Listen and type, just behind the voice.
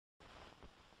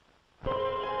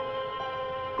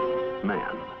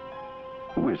man.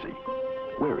 Who is he?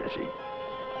 Where is he?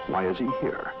 Why is he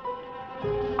here?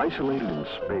 Isolated in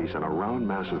space on a round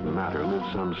mass of matter live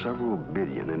some several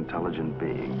billion intelligent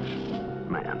beings.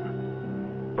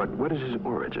 Man. But what is his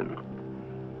origin?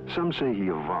 Some say he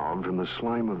evolved from the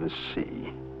slime of the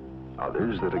sea.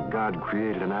 Others that a god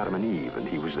created an Adam and Eve and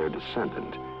he was their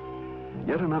descendant.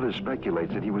 Yet another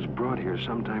speculates that he was brought here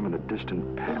sometime in the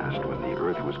distant past when the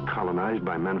Earth was colonized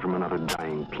by men from another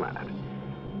dying planet.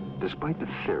 Despite the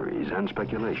theories and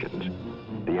speculations,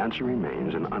 the answer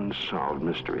remains an unsolved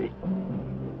mystery.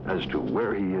 As to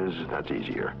where he is, that's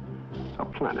easier. A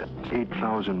planet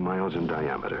 8,000 miles in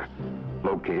diameter,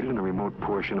 located in a remote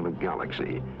portion of a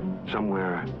galaxy,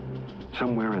 somewhere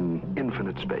in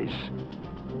infinite space.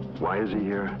 Why is he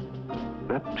here?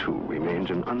 That too remains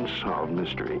an unsolved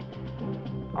mystery.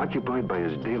 Occupied by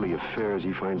his daily affairs,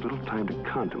 he finds little time to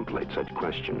contemplate such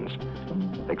questions,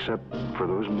 except for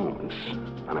those moments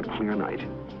on a clear night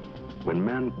when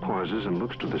man pauses and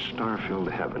looks to the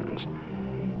star-filled heavens,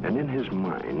 and in his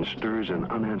mind stirs an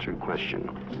unanswered question.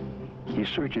 He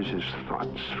searches his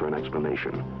thoughts for an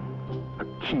explanation, a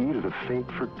key to the faint,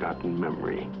 forgotten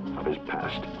memory of his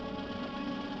past.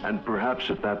 And perhaps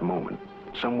at that moment,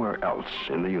 somewhere else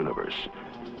in the universe,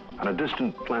 on a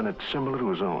distant planet similar to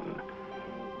his own,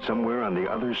 somewhere on the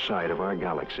other side of our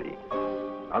galaxy,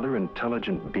 other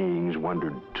intelligent beings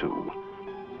wondered too,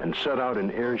 and set out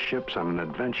in airships on an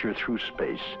adventure through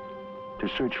space to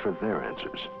search for their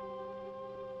answers.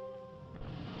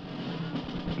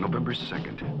 November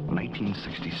 2nd,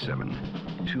 1967.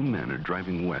 Two men are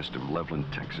driving west of Loveland,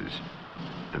 Texas.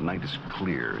 The night is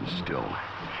clear and still.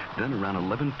 Then around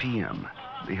 11 p.m.,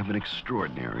 they have an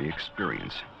extraordinary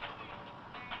experience.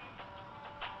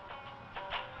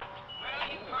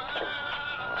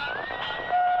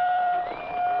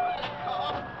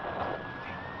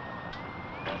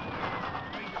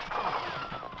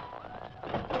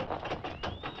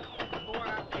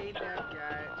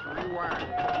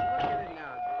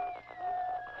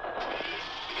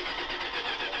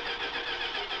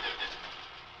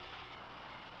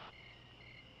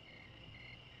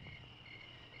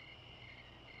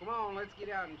 Come on, let's get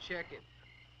out and check it.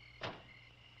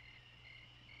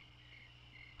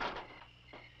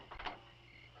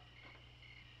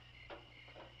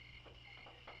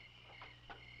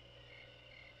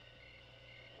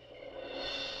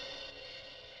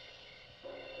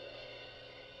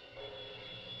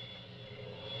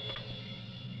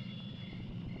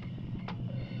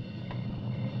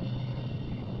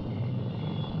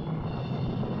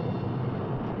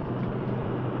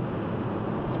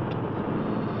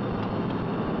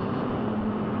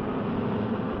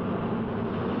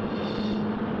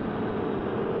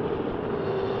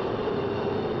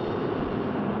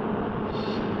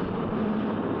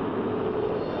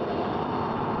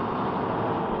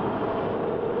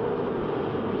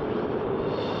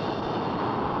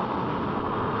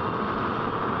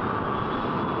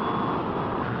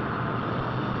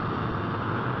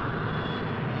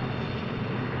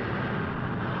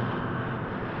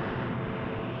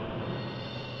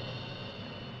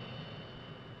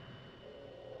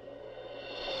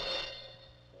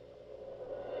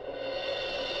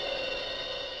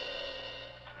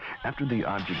 After the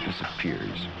object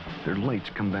disappears, their lights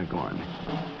come back on.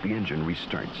 The engine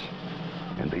restarts,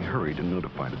 and they hurry to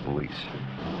notify the police.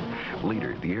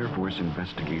 Later, the Air Force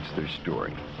investigates their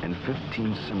story and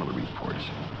 15 similar reports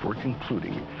before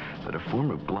concluding that a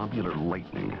form of globular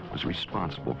lightning was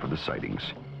responsible for the sightings.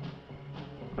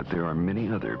 But there are many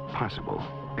other possible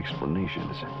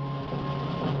explanations.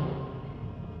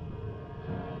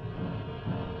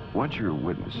 What you're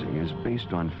witnessing is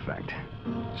based on fact.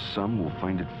 Some will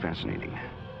find it fascinating.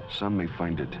 Some may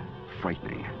find it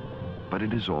frightening. But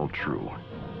it is all true.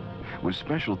 With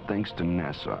special thanks to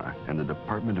NASA and the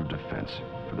Department of Defense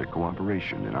for their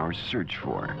cooperation in our search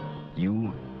for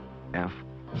UFOs.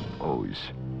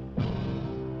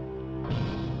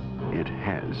 It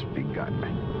has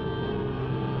begun.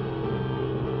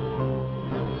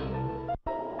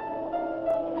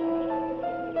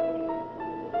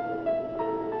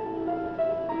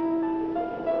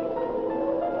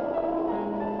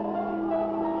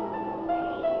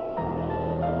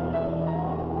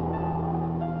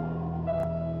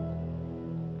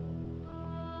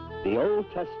 The Old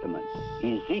Testament,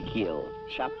 Ezekiel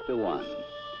chapter 1.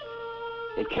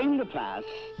 It came to pass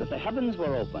that the heavens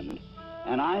were opened,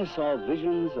 and I saw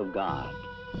visions of God.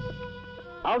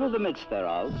 Out of the midst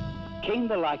thereof came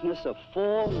the likeness of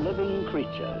 4 living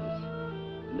creatures.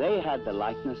 They had the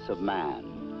likeness of man.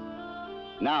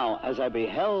 Now, as I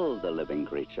beheld the living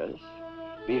creatures,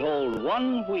 behold,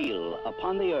 one wheel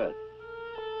upon the earth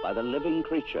by the living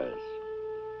creatures,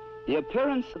 The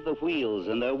appearance of the wheels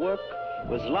and their work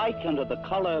was like unto the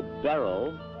color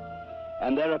beryl,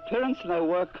 and their appearance and their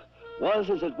work was,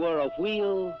 as it were, a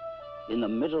wheel in the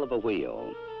middle of a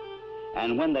wheel.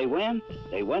 And when they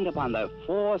went upon their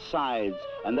four sides,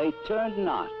 and they turned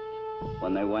not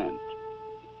when they went.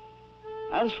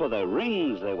 As for their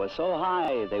rings, they were so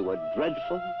high, they were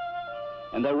dreadful,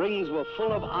 and their rings were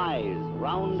full of eyes,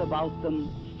 round about them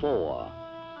four.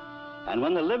 And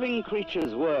when the living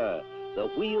creatures were, the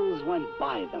wheels went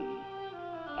by them.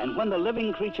 And when the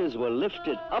living creatures were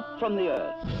lifted up from the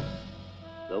earth,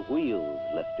 the wheels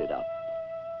lifted up.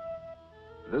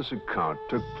 This account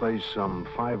took place some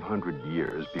 500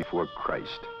 years before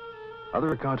Christ.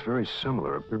 Other accounts very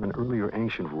similar appear in earlier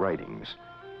ancient writings.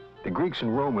 The Greeks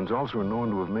and Romans also are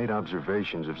known to have made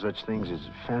observations of such things as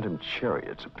phantom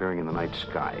chariots appearing in the night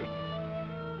sky.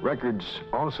 Records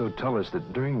also tell us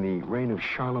that during the reign of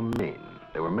Charlemagne,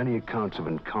 there were many accounts of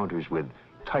encounters with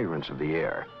tyrants of the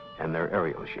air and their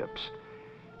aerial ships.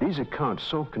 These accounts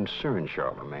so concerned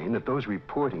Charlemagne that those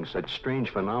reporting such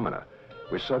strange phenomena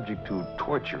were subject to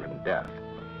torture and death.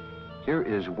 Here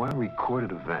is one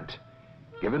recorded event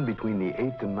given between the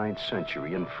 8th and 9th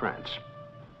century in France.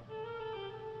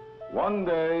 One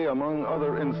day, among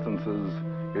other instances,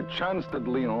 it chanced at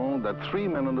Lyon that 3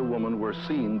 men and a woman were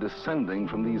seen descending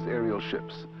from these aerial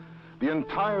ships. The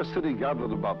entire city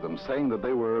gathered about them, saying that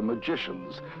they were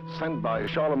magicians sent by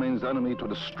Charlemagne's enemy to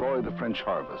destroy the French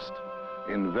harvest.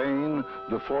 In vain,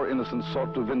 the 4 innocents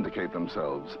sought to vindicate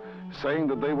themselves, saying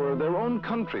that they were their own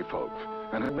country folk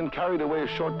and had been carried away a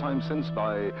short time since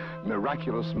by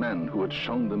miraculous men who had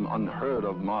shown them unheard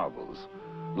of marvels.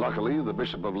 Luckily, the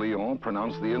Bishop of Lyon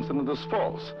pronounced the incident as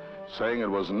false, saying it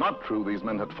was not true these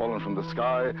men had fallen from the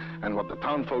sky, and what the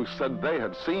townfolk said they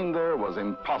had seen there was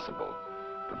impossible.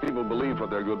 The people believed what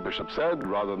their good bishop said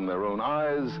rather than their own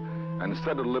eyes, and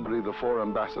set at liberty the 4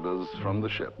 ambassadors from the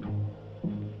ship.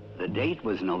 The date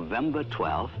was November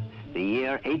 12th, the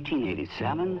year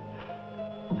 1887.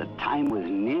 The time was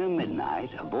near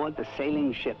midnight aboard the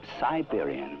sailing ship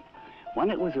Siberian,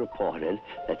 when it was reported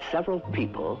that several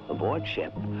people aboard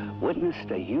ship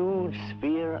witnessed a huge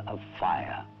sphere of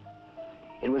fire.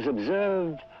 It was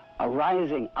observed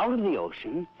arising out of the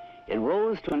ocean. It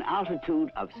rose to an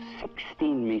altitude of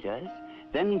 16 meters,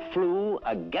 then flew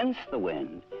against the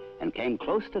wind and came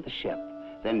close to the ship,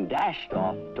 then dashed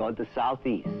off toward the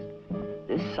southeast.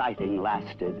 This sighting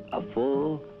lasted a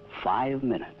full 5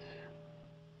 minutes.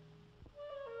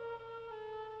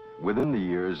 Within the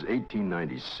years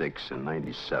 1896 and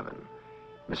 97,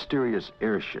 mysterious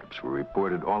airships were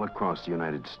reported all across the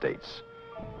United States.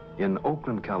 In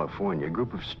Oakland, California, a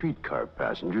group of streetcar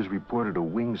passengers reported a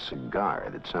winged cigar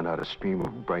that sent out a stream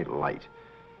of bright light.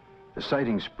 The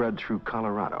sighting spread through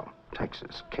Colorado,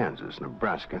 Texas, Kansas,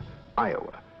 Nebraska,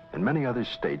 Iowa, and many other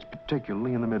states,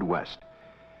 particularly in the Midwest.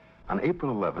 On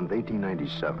April 11,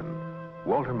 1897,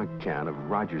 Walter McCann of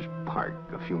Rogers Park,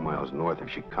 a few miles north of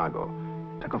Chicago,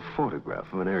 took a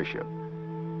photograph of an airship.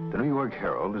 The New York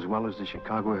Herald, as well as the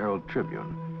Chicago Herald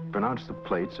Tribune, pronounced the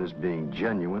plates as being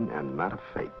genuine and not a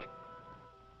fake.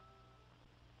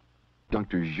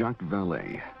 Dr. Jacques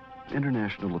Vallée,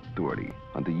 international authority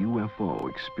on the UFO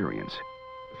experience.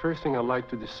 The first thing I'd like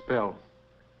to dispel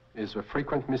is a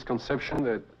frequent misconception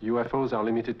that UFOs are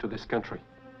limited to this country.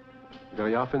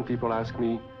 Very often people ask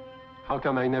me, how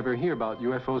come I never hear about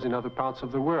UFOs in other parts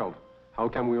of the world? How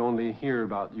come we only hear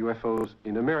about UFOs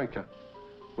in America?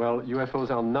 Well, UFOs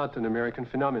are not an American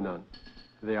phenomenon.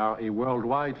 They are a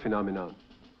worldwide phenomenon.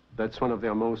 That's one of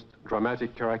their most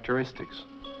dramatic characteristics.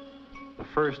 The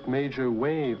first major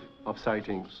wave of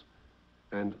sightings,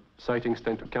 and sightings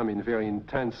tend to come in very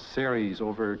intense series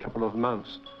over a couple of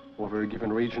months, over a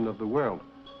given region of the world.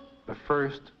 The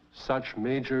first such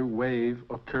major wave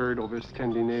occurred over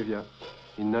Scandinavia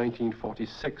in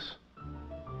 1946.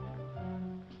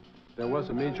 There was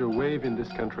a major wave in this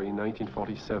country in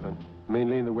 1947,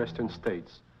 mainly in the western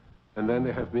states. And then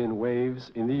there have been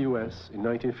waves in the US in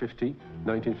 1950,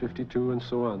 1952, and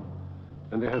so on.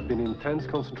 And there have been intense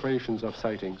concentrations of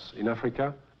sightings in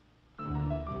Africa,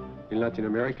 in Latin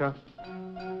America,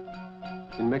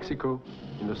 in Mexico,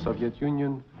 in the Soviet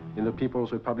Union, in the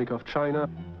People's Republic of China,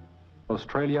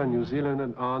 Australia, New Zealand,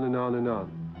 and on and on and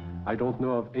on. I don't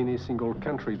know of any single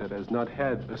country that has not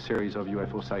had a series of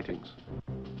UFO sightings.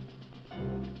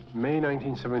 May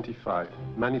 1975,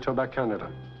 Manitoba,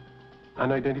 Canada.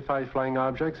 Unidentified flying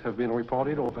objects have been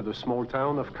reported over the small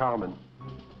town of Carmen.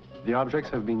 The objects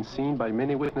have been seen by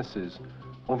many witnesses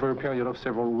over a period of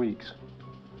several weeks.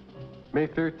 May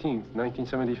 13,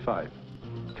 1975,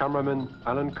 cameraman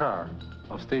Alan Carr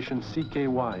of station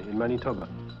CKY in Manitoba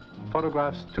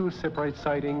photographs 2 separate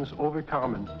sightings over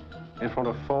Carmen in front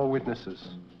of 4 witnesses.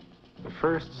 The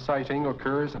first sighting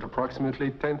occurs at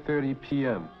approximately 10:30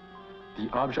 p.m. The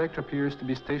object appears to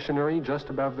be stationary just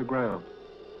above the ground.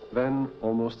 Then,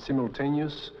 almost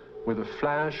simultaneous with a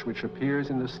flash which appears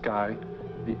in the sky,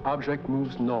 the object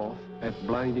moves north at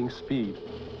blinding speed.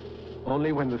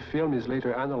 Only when the film is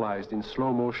later analyzed in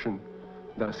slow motion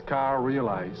does Carr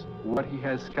realize what he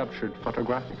has captured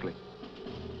photographically.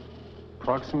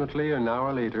 Approximately an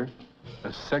hour later,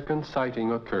 a second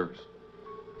sighting occurs.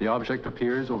 The object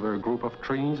appears over a group of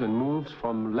trees and moves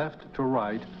from left to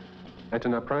right at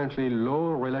an apparently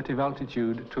low relative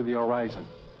altitude to the horizon.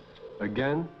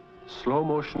 Again, slow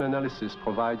motion analysis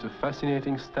provides a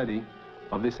fascinating study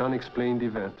of this unexplained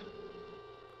event.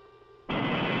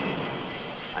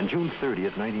 On June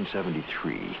 30th,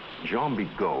 1973, Jean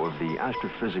Bigot of the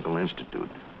Astrophysical Institute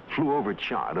flew over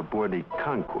Chad aboard the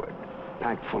Concorde,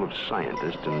 packed full of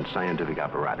scientists and scientific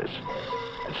apparatus,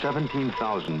 at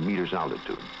 17,000 meters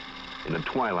altitude. In the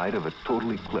twilight of a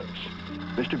total eclipse,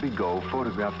 Mr. Bigot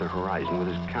photographed the horizon with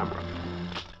his camera.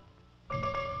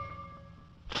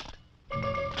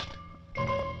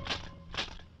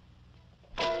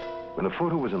 When the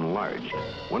photo was enlarged,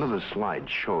 one of the slides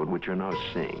showed what you're now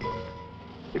seeing.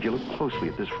 If you look closely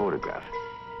at this photograph,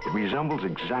 it resembles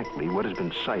exactly what has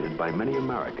been cited by many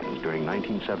Americans during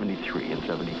 1973 and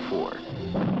 74.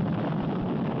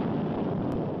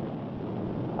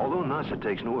 Although NASA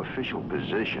takes no official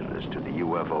position as to the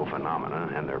UFO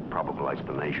phenomena and their probable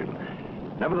explanation,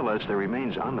 nevertheless, there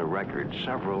remains on the record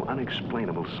several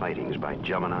unexplainable sightings by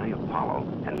Gemini, Apollo,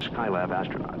 and Skylab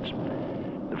astronauts.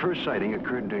 The first sighting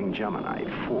occurred during Gemini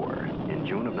 4 in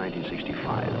June of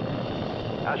 1965.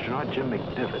 Astronaut Jim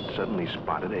McDivitt suddenly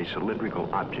spotted a cylindrical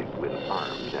object with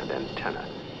arms and antenna.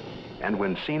 And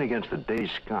when seen against the day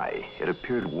sky, it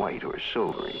appeared white or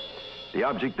silvery. The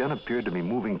object then appeared to be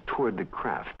moving toward the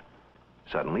craft.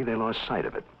 Suddenly, they lost sight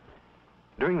of it.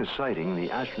 During the sighting, the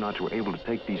astronauts were able to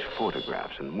take these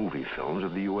photographs and movie films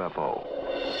of the UFO.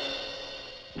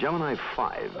 Gemini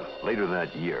 5, later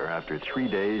that year, after 3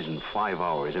 days and 5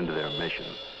 hours into their mission,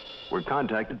 were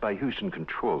contacted by Houston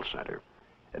Control Center,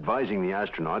 advising the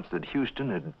astronauts that Houston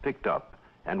had picked up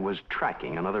and was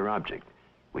tracking another object,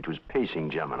 which was pacing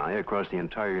Gemini across the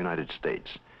entire United States.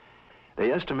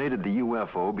 They estimated the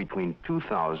UFO between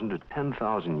 2,000 to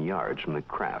 10,000 yards from the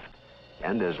craft,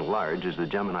 and as large as the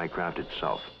Gemini craft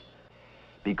itself.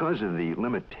 Because of the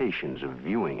limitations of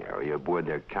viewing area aboard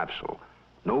their capsule,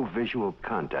 no visual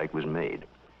contact was made.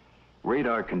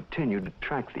 Radar continued to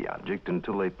track the object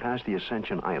until they passed the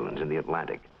Ascension Islands in the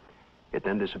Atlantic. It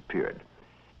then disappeared.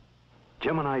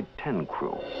 Gemini 10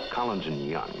 crew, Collins and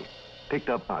Young, picked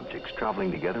up objects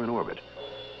traveling together in orbit.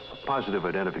 A positive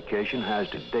identification has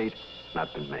to date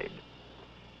not been made.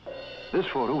 This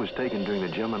photo was taken during the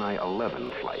Gemini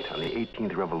 11 flight on the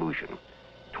 18th revolution,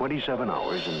 27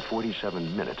 hours and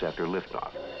 47 minutes after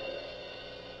liftoff.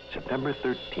 September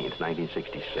 13th,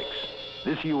 1966.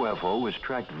 This UFO was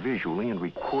tracked visually and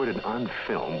recorded on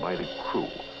film by the crew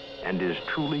and is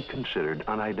truly considered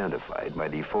unidentified by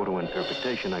the photo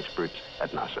interpretation experts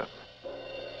at NASA.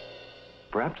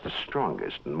 Perhaps the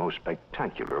strongest and most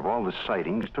spectacular of all the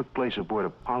sightings took place aboard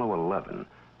Apollo 11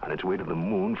 on its way to the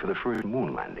moon for the first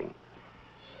moon landing.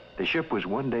 The ship was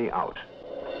 1 day out,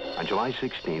 on July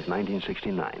 16th,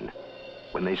 1969,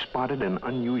 when they spotted an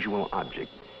unusual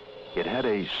object. It had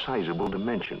a sizable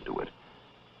dimension to it.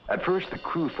 At first, the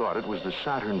crew thought it was the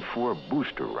Saturn IV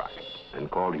booster rocket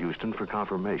and called Houston for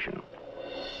confirmation.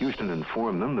 Houston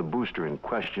informed them the booster in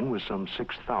question was some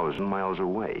 6,000 miles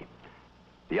away.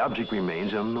 The object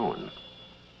remains unknown.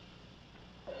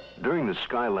 During the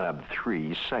Skylab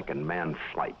 3 second manned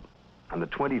flight, on the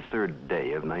 23rd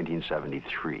day of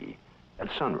 1973, at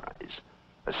sunrise,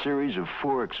 a series of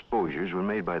 4 exposures were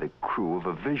made by the crew of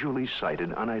a visually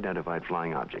sighted unidentified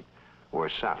flying object, or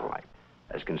satellite,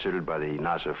 as considered by the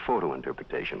NASA Photo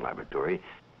Interpretation Laboratory.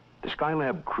 The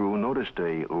Skylab crew noticed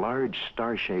a large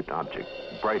star-shaped object,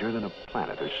 brighter than a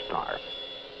planet or star.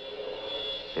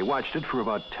 They watched it for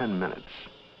about 10 minutes.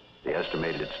 They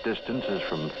estimated its distance as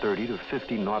from 30 to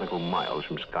 50 nautical miles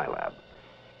from Skylab.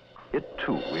 It,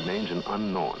 too, remains an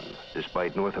unknown,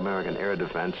 despite North American air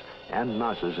defense and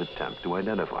NASA's attempt to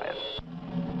identify it.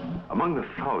 Among the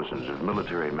thousands of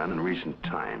military men in recent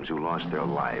times who lost their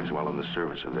lives while in the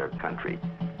service of their country,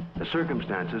 the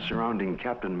circumstances surrounding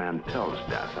Captain Mantell's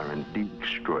death are indeed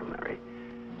extraordinary.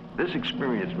 This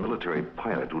experienced military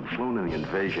pilot who'd flown in the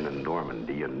invasion in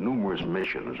Normandy and numerous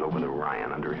missions over the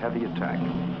Rhine under heavy attack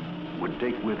would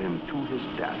take with him to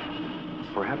his death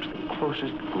perhaps the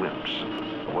closest glimpse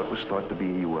of what was thought to be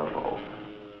a UFO.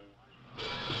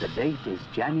 The date is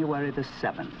January the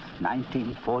 7th,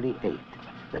 1948.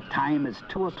 The time is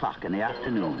 2 o'clock in the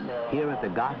afternoon here at the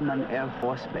Godine Air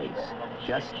Force Base,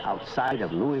 just outside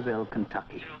of Louisville,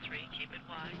 Kentucky.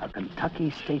 A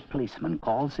Kentucky state policeman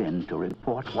calls in to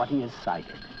report what he has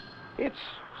sighted. It's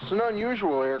an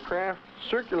unusual aircraft,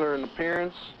 circular in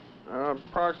appearance,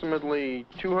 approximately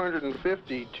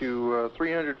 250 to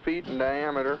 300 feet in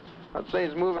diameter. I'd say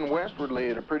it's moving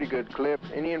westwardly at a pretty good clip.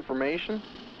 Any information?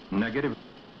 Negative.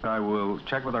 I will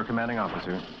check with our commanding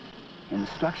officer.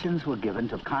 Instructions were given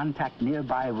to contact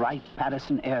nearby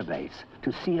Wright-Patterson Air Base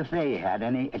to see if they had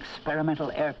any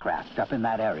experimental aircraft up in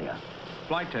that area.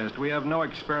 Flight test. We have no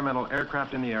experimental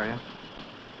aircraft in the area.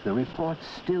 The reports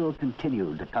still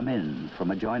continued to come in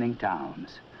from adjoining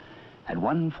towns. At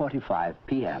 1:45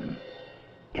 p.m.,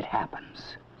 it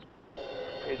happens.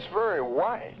 It's very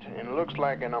white and looks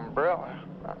like an umbrella.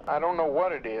 I don't know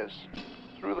what it is.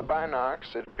 Through the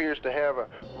binocs, it appears to have a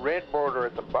red border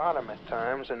at the bottom at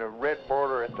times and a red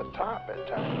border at the top at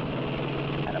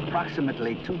times. At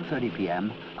approximately 2:30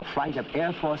 p.m., a flight of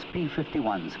Air Force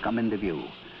P-51s come into view.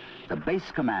 The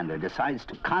base commander decides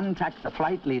to contact the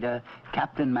flight leader,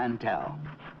 Captain Mantell.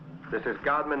 This is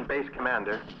Godman Base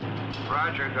Commander.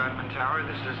 Roger, Godman Tower.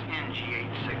 This is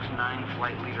NG-869,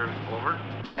 flight leader. Over.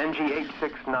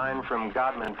 NG-869 from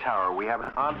Godman Tower. We have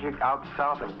an object out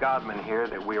south of Godman here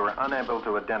that we were unable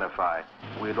to identify.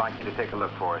 We'd like you to take a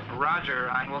look for us. Roger,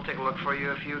 I will take a look for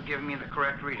you if you give me the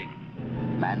correct reading.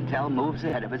 Mantell moves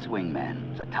ahead of its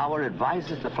wingman. The tower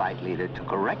advises the flight leader to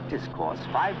correct his course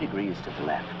 5 degrees to the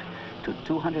left to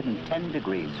 210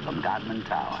 degrees from Godman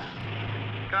Tower.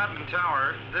 Godman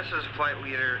Tower, this is flight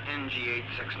leader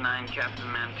NG-869,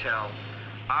 Captain Mantell.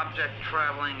 Object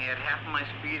traveling at half my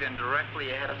speed and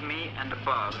directly ahead of me and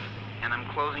above, and I'm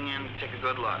closing in to take a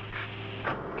good look.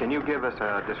 Can you give us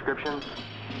a description?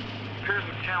 It appears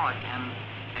metallic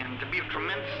and to be of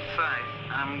tremendous size.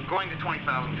 I'm going to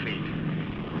 20,000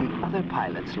 feet. The other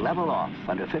pilots level off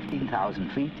under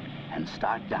 15,000 feet and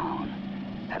start down.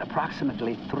 At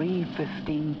approximately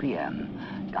 3:15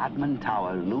 p.m., Godman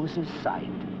Tower loses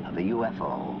sight of the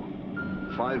UFO.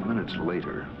 5 minutes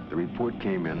later, the report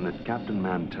came in that Captain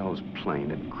Mantell's plane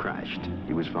had crashed.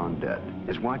 He was found dead.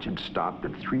 His watch had stopped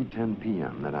at 3:10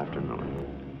 p.m. that afternoon.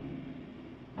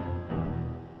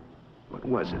 What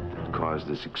was it that caused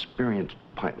this experienced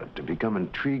pilot to become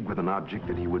intrigued with an object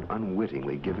that he would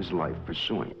unwittingly give his life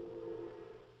pursuing?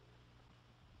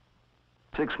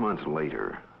 6 months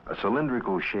later, a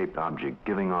cylindrical-shaped object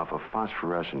giving off a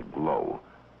phosphorescent glow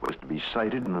was to be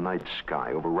sighted in the night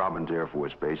sky over Robbins Air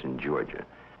Force Base in Georgia.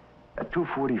 At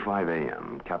 2:45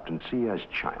 a.m., Captain C.S.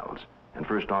 Childs and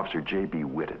First Officer J.B.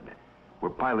 Whitted were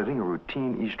piloting a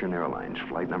routine Eastern Airlines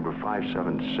flight number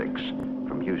 576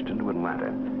 from Houston to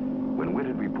Atlanta. When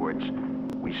Whitted reports,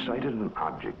 we sighted an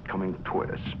object coming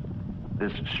toward us.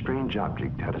 This strange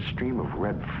object had a stream of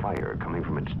red fire coming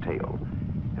from its tail,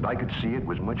 and I could see it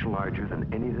was much larger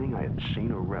than anything I had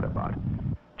seen or read about.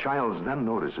 Childs then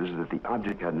notices that the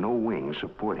object had no wings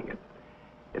supporting it.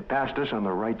 It passed us on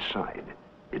the right side.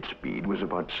 Its speed was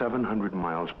about 700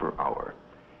 miles per hour.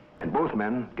 And both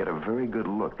men get a very good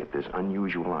look at this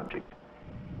unusual object.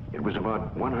 It was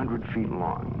about 100 feet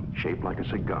long, shaped like a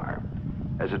cigar.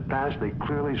 As it passed, they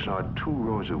clearly saw 2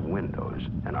 rows of windows,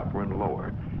 an upper and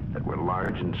lower, that were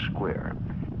large and square.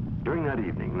 During that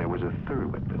evening, there was a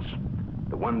third witness,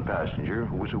 the one passenger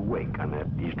who was awake on that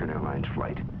Eastern Airlines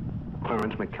flight,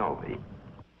 Clarence McKelvey.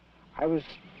 I was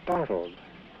startled,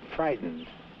 frightened.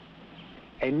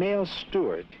 A male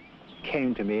steward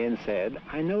came to me and said,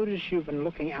 "I notice you've been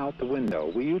looking out the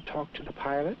window. Will you talk to the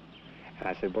pilot?" And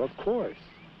I said, "Well, of course."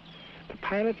 The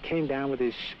pilot came down with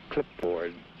his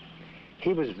clipboard.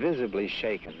 He was visibly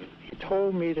shaken. He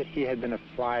told me that he had been a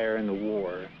flyer in the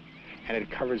war and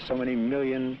had covered so many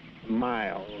million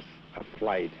miles of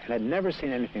flight and had never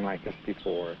seen anything like this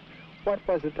before. What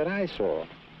was it that I saw?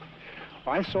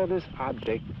 Well, I saw this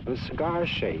object. It was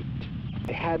cigar-shaped.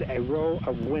 It had a row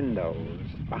of windows.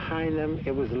 Behind them,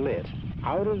 it was lit.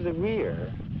 Out of the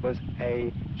rear was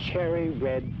a cherry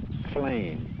red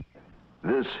flame.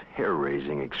 This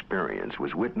hair-raising experience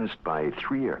was witnessed by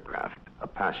 3 aircraft, a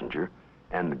passenger,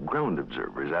 and ground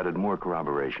observers added more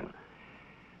corroboration.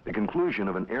 The conclusion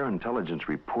of an air intelligence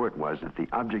report was that the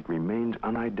object remains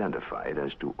unidentified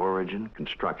as to origin,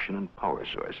 construction, and power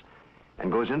source,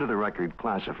 and goes into the record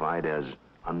classified as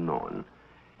unknown.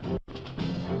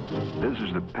 This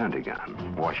is the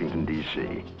Pentagon, Washington,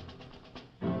 D.C.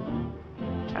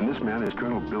 And this man is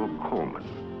Colonel Bill Coleman.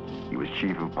 He was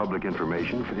Chief of Public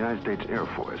Information for the United States Air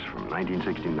Force from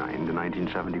 1969 to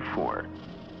 1974.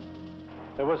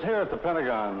 It was here at the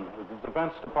Pentagon that the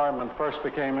Defense Department first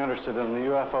became interested in the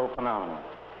UFO phenomenon.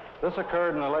 This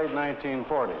occurred in the late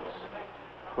 1940s.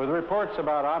 with reports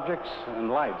about objects and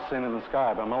lights seen in the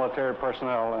sky by military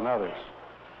personnel and others.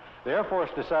 The Air Force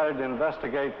decided to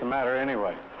investigate the matter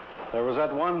anyway. There was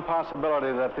that one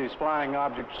possibility that these flying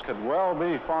objects could well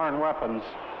be foreign weapons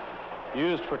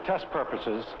used for test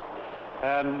purposes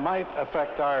and might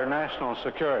affect our national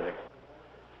security.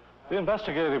 The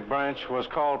investigative branch was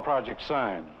called Project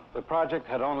Sign. The project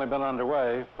had only been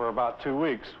underway for about 2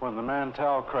 weeks when the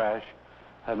Mantell crash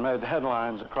had made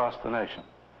headlines across the nation.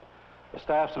 The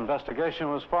staff's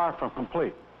investigation was far from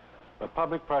complete, but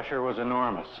public pressure was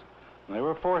enormous, and they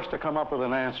were forced to come up with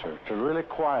an answer to really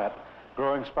quiet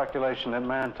growing speculation that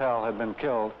Mantell had been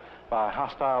killed by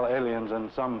hostile aliens in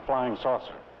some flying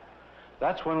saucer.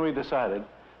 That's when we decided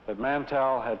that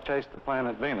Mantell had chased the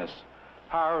planet Venus.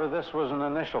 However, this was an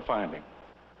initial finding.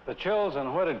 The Chills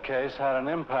and Whitted case had an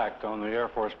impact on the Air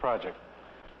Force project.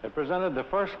 It presented the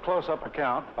first close-up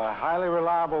account by highly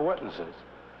reliable witnesses.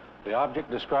 The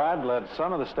object described led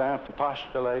some of the staff to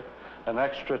postulate an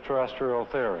extraterrestrial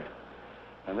theory,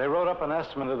 and they wrote up an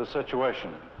estimate of the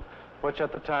situation, which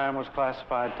at the time was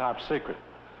classified top secret,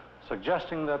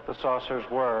 suggesting that the saucers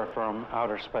were from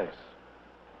outer space.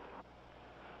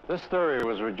 This theory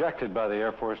was rejected by the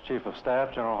Air Force Chief of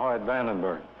Staff, General Hoyt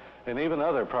Vandenberg, and even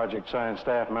other Project Sign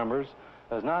staff members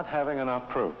as not having enough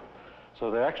proof. So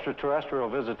the extraterrestrial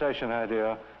visitation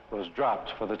idea was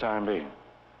dropped for the time being.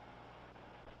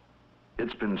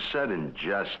 It's been said in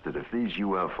jest that if these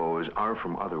UFOs are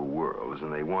from other worlds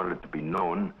and they wanted it to be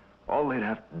known, all they'd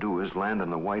have to do is land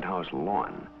on the White House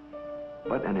lawn.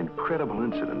 But an incredible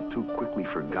incident, too quickly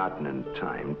forgotten in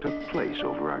time, took place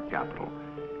over our Capitol.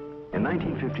 In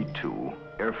 1952,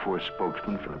 Air Force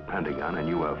spokesman for the Pentagon and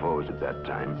UFOs at that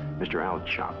time, Mr. Al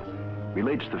Chop,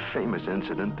 relates the famous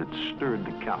incident that stirred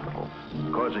the Capitol,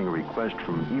 causing a request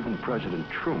from even President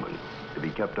Truman to be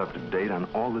kept up to date on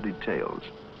all the details.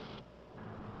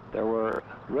 There were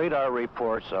radar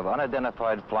reports of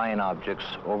unidentified flying objects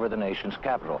over the nation's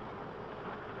capital.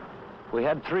 We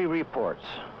had 3 reports.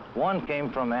 One came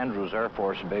from Andrews Air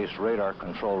Force Base radar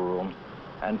control room,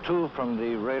 and 2 from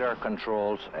the radar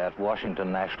controls at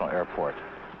Washington National Airport.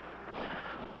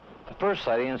 The first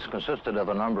sightings consisted of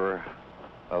a number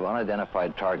of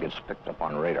unidentified targets picked up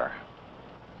on radar.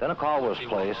 Then a call was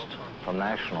placed from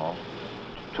National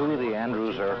to the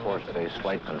Andrews Air Force Base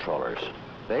flight controllers.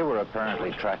 They were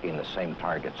apparently tracking the same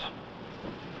targets.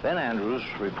 Then Andrews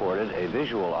reported a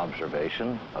visual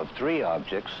observation of 3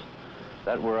 objects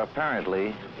that were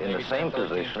apparently in the same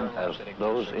position as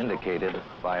those indicated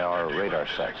by our radar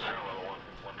sets.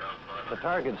 The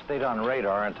target stayed on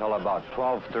radar until about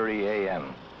 12:30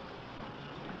 a.m.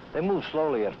 They moved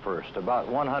slowly at first, about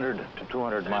 100 to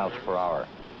 200 miles per hour.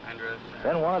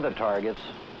 Then one of the targets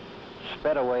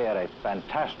sped away at a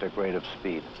fantastic rate of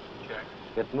speed.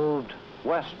 It moved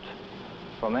west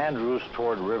from Andrews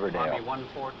toward Riverdale.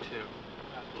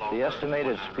 The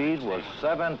estimated speed was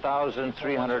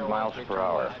 7,300 miles per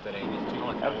hour.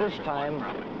 At this time,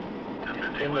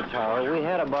 in the tower, we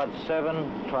had about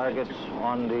 7 targets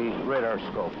on the radar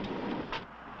scope.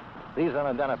 These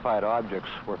unidentified objects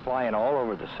were flying all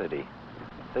over the city.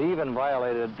 They even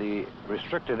violated the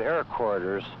restricted air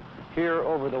corridors here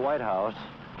over the White House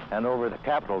and over the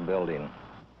Capitol building.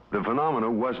 The phenomena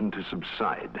wasn't to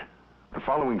subside. The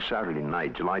following Saturday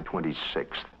night, July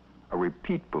 26th, a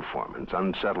repeat performance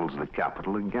unsettles the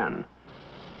Capitol again.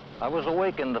 I was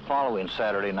awakened the following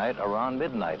Saturday night around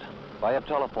midnight by a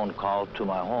telephone call to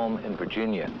my home in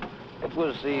Virginia. It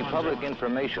was the public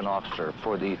information officer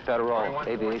for the Federal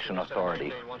Aviation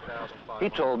Authority. He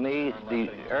told me the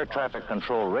air traffic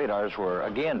control radars were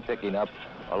again picking up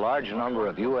a large number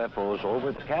of UFOs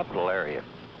over the Capitol area.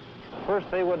 First,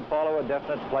 they would follow a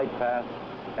definite flight path,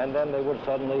 and then they would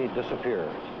suddenly disappear.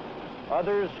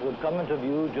 Others would come into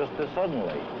view just as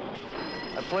suddenly.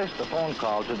 I placed a phone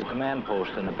call to the command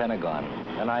post in the Pentagon,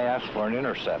 and I asked for an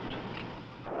intercept.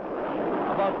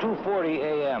 About 2:40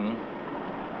 a.m.,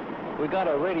 we got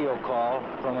a radio call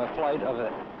from a flight of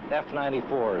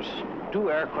F-94s, 2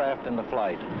 aircraft in the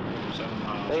flight.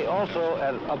 They also,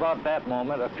 at about that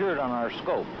moment, appeared on our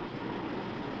scope.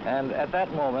 And at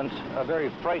that moment, a very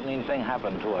frightening thing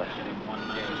happened to us.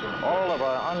 All of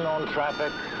our unknown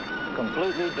traffic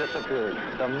completely disappeared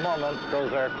the moment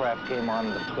those aircraft came on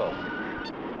the scope.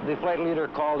 The flight leader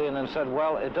called in and said,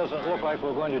 well, it doesn't look like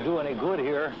we're going to do any good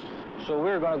here, so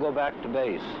we're going to go back to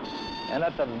base. And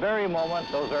at the very moment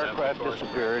those aircraft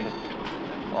disappeared,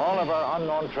 all of our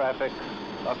unknown traffic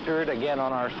appeared again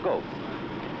on our scope.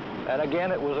 And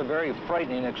again, it was a very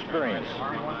frightening experience.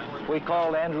 We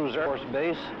called Andrews Air Force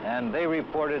Base, and they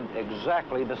reported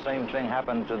exactly the same thing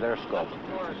happened to their scope.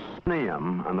 10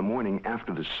 a.m. on the morning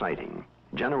after the sighting,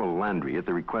 General Landry, at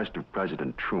the request of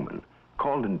President Truman,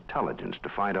 called intelligence to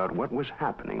find out what was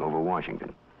happening over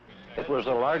Washington. It was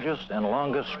the largest and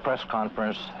longest press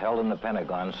conference held in the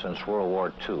Pentagon since World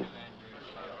War II.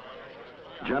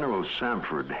 General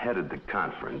Samford headed the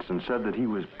conference and said that he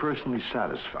was personally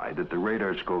satisfied that the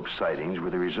radar scope sightings were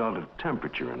the result of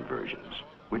temperature inversions,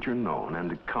 which are known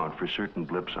and account for certain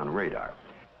blips on radar.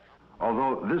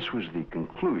 Although this was the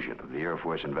conclusion of the Air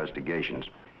Force investigations,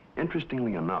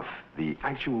 interestingly enough, the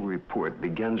actual report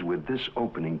begins with this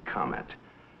opening comment: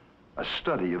 a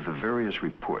study of the various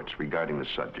reports regarding the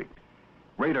subject.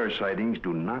 Radar sightings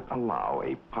do not allow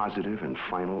a positive and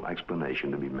final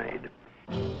explanation to be made.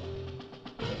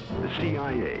 The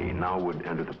CIA now would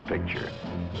enter the picture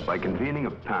by convening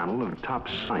a panel of top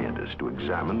scientists to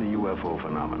examine the UFO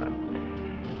phenomena.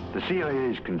 The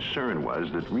CIA's concern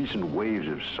was that recent waves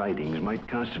of sightings might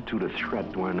constitute a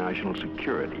threat to our national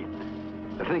security.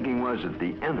 The thinking was that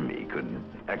the enemy could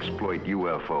exploit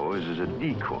UFOs as a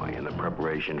decoy in the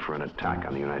preparation for an attack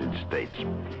on the United States.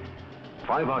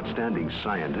 5 outstanding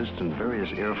scientists and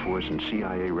various Air Force and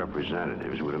CIA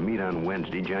representatives were to meet on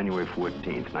Wednesday, January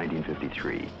 14th,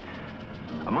 1953.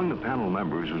 Among the panel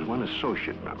members was one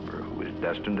associate member who was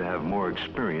destined to have more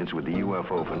experience with the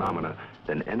UFO phenomena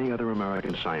than any other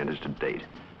American scientist to date,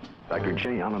 Dr.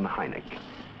 J. Allen Hynek,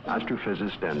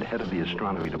 astrophysicist and head of the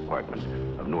astronomy department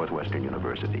of Northwestern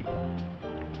University.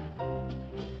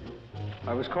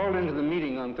 I was called into the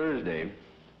meeting on Thursday.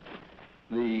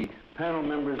 The panel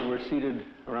members were seated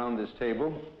around this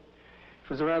table. It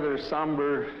was a rather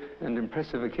somber and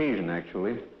impressive occasion,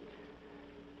 actually.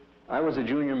 I was a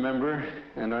junior member,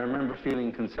 and I remember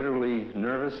feeling considerably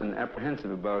nervous and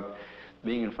apprehensive about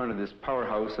being in front of this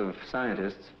powerhouse of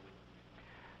scientists.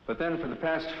 But then for the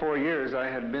past 4 years, I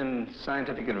had been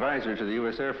scientific advisor to the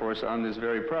U.S. Air Force on this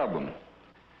very problem.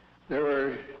 There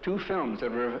were 2 films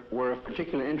that were of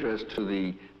particular interest to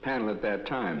the panel at that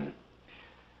time.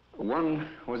 One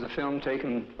was a film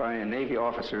taken by a Navy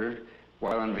officer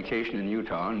while on vacation in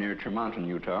Utah, near Tremonton,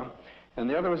 Utah, and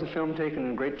the other was a film taken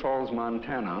in Great Falls,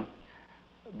 Montana,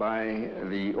 by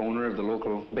the owner of the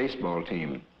local baseball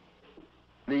team.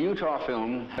 The Utah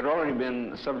film had already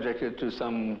been subjected to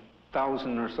some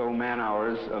 1,000 or so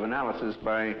man-hours of analysis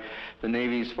by the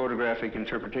Navy's Photographic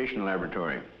Interpretation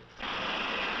Laboratory.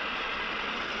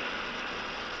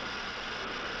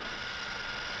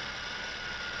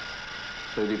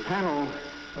 So the panel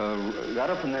got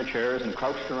up from their chairs and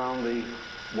crouched around the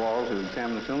wall to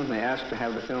examine the films, and they asked to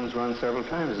have the films run several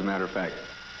times, as a matter of fact.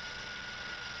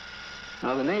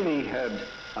 Now, the Navy had,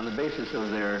 on the basis of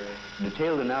their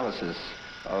detailed analysis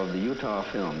of the Utah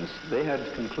films, they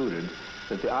had concluded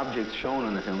that the objects shown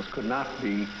in the films could not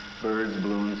be birds,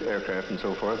 balloons, aircraft, and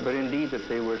so forth, but indeed that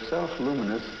they were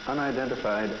self-luminous,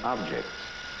 unidentified objects.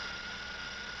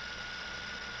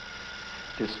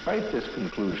 Despite this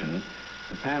conclusion,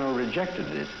 the panel rejected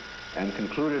it and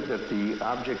concluded that the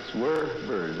objects were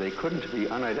birds. They couldn't be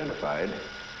unidentified,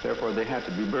 therefore they had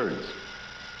to be birds.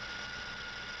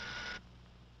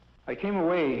 I came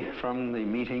away from the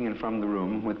meeting and from the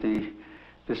room with the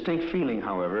distinct feeling,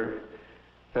 however,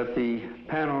 that the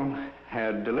panel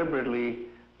had deliberately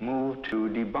moved to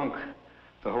debunk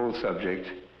the whole subject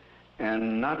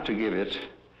and not to give it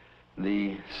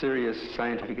the serious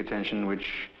scientific attention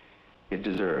which it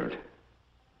deserved.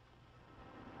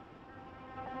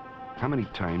 How many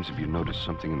times have you noticed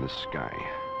something in the sky,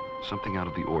 something out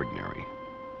of the ordinary,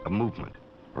 a movement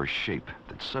or shape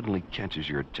that suddenly catches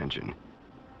your attention?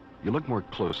 You look more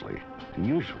closely, and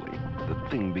usually the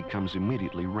thing becomes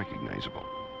immediately recognizable.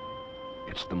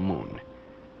 It's the moon,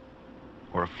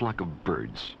 or a flock of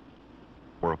birds,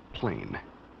 or a plane,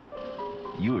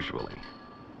 usually.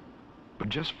 But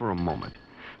just for a moment,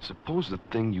 suppose the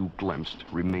thing you glimpsed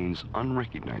remains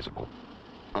unrecognizable,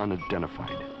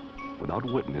 unidentified, without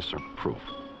witness or proof.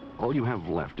 All you have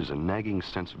left is a nagging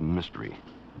sense of mystery,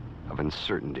 of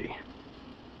uncertainty.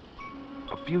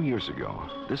 A few years ago,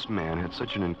 this man had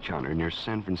such an encounter near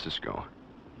San Francisco,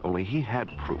 only he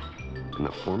had proof in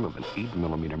the form of an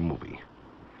 8mm movie.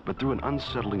 But through an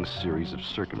unsettling series of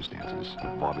circumstances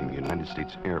involving the United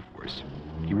States Air Force,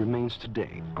 he remains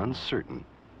today uncertain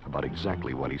about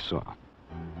exactly what he saw.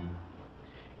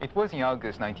 It was in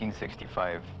August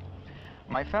 1965.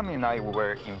 My family and I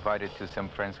were invited to some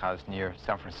friend's house near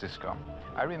San Francisco.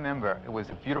 I remember it was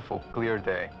a beautiful, clear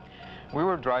day. We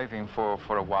were driving for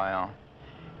a while,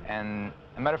 and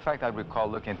as a matter of fact, I recall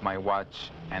looking at my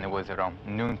watch, and it was around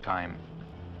noontime.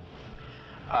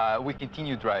 We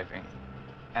continued driving,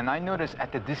 and I noticed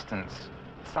at the distance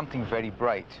something very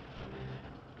bright.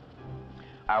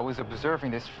 I was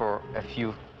observing this for a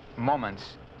few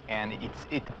moments, and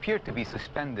it appeared to be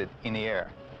suspended in the air.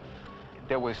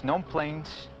 There was no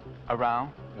planes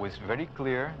around. It was very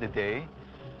clear, the day.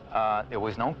 There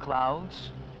was no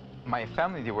clouds. My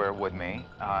family, they were with me.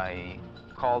 I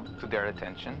called to their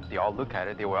attention. They all looked at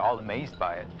it. They were all amazed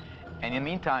by it. And in the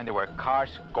meantime, there were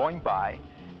cars going by,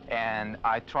 and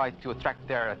I tried to attract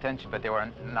their attention, but they were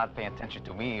not paying attention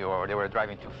to me, or they were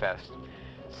driving too fast.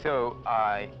 So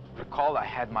I recall I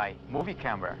had my movie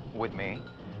camera with me,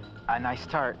 and I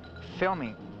start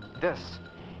filming this.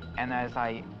 And as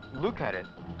I look at it,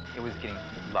 it was getting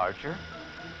larger.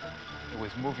 It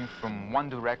was moving from one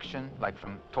direction, like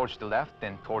from towards the left,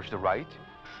 then towards the right.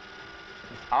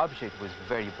 This object was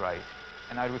very bright,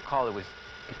 and I recall it was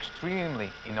extremely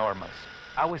enormous.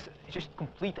 I was just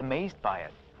completely amazed by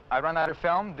it. I ran out of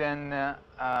film. Then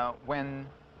when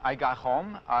I got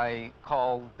home, I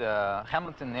called the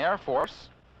Hamilton Air Force,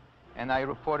 and I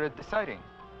reported the sighting.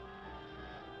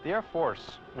 The Air Force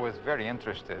was very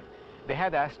interested. They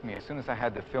had asked me, as soon as I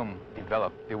had the film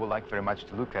developed, they would like very much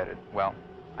to look at it. Well,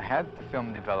 I had the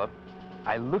film developed.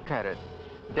 I look at it.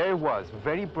 There it was,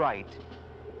 very bright,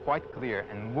 quite clear,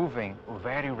 and moving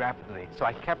very rapidly. So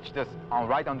I captured this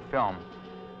right on film.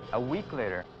 A week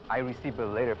later, I received a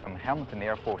letter from Hamilton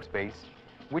Air Force Base,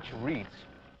 which reads,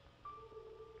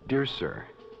 Dear Sir,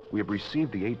 we have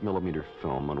received the 8mm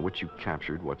film on which you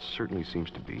captured what certainly seems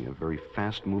to be a very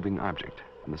fast-moving object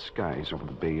in the skies over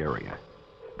the Bay Area.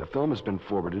 The film has been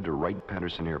forwarded to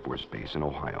Wright-Patterson Air Force Base in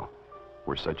Ohio,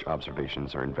 where such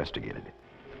observations are investigated.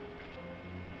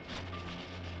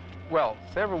 Well,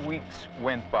 several weeks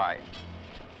went by.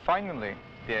 Finally,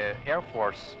 the Air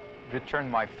Force returned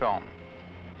my film,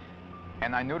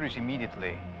 and I noticed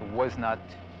immediately it was not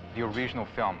the original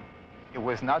film. It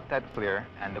was not that clear,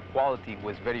 and the quality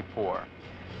was very poor.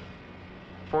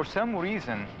 For some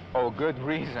reason, or good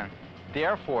reason, the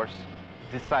Air Force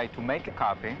decided to make a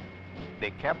copy.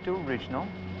 They kept the original,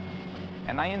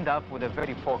 and I end up with a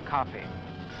very poor copy.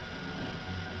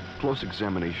 Close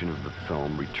examination of the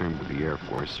film returned to the Air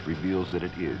Force reveals that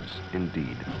it is,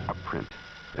 indeed, a print,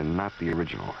 and not the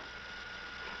original.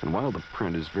 And while the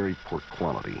print is very poor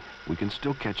quality, we can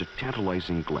still catch a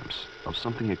tantalizing glimpse of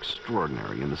something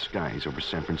extraordinary in the skies over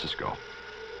San Francisco.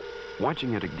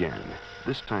 Watching it again,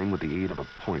 this time with the aid of a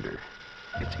pointer,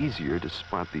 it's easier to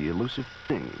spot the elusive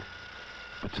thing.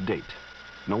 But to date,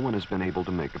 no one has been able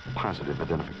to make a positive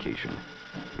identification.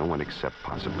 No one except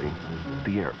possibly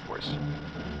the Air Force.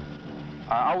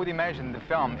 I would imagine the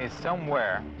film is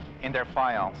somewhere in their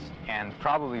files, and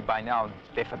probably by now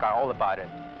they forgot all about it.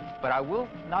 But I will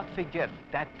not forget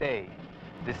that day.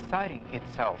 The sighting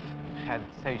itself had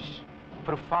such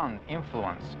profound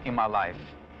influence in my life,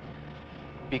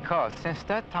 because since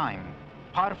that time,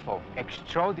 powerful,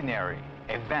 extraordinary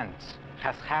events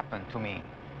has happened to me,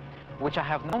 which I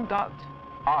have no doubt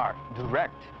are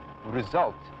direct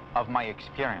result of my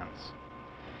experience.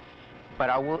 But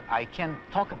I can't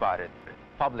talk about it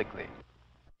publicly.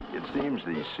 It seems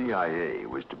the CIA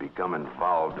was to become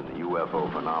involved in the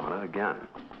UFO phenomena again,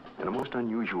 in a most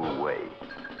unusual way.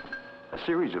 A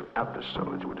series of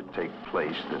episodes were to take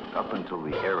place that up until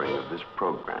the airing of this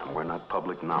program were not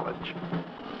public knowledge.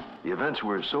 The events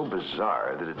were so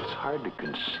bizarre that it's hard to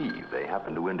conceive they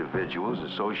happened to individuals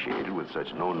associated with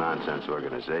such no-nonsense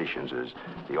organizations as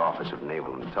the Office of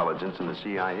Naval Intelligence and the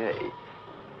CIA.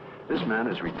 This man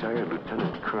is retired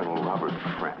Lieutenant Colonel Robert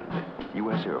Friend,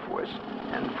 U.S. Air Force,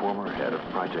 and former head of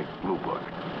Project Blue Book.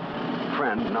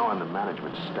 Friend, now on the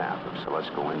management staff of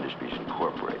Celesco Industries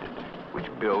Incorporated, which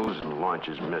builds and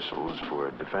launches missiles for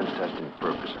defense testing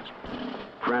purposes.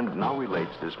 Friend now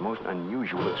relates this most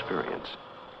unusual experience.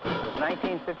 It was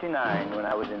 1959 when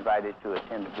I was invited to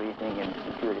attend a briefing in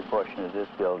the security portion of this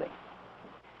building.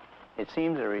 It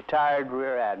seems a retired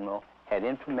Rear Admiral had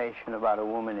information about a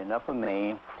woman in Upper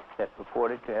Maine that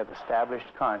purported to have established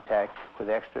contact with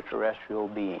extraterrestrial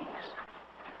beings.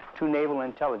 2 naval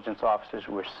intelligence officers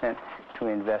were sent to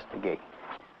investigate.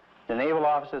 The naval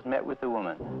officers met with the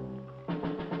woman,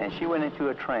 and she went into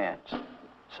a trance,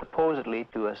 supposedly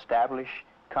to establish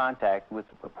contact with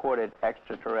the purported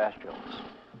extraterrestrials.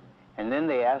 And then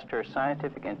they asked her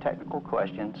scientific and technical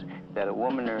questions that a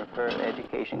woman of her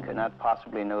education could not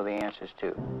possibly know the answers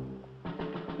to.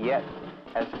 Yet,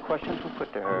 as the questions were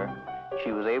put to her,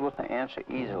 she was able to answer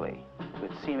easily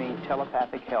with seeming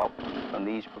telepathic help from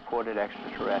these purported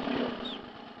extraterrestrials.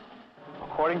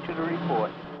 According to the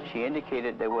report, she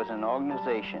indicated there was an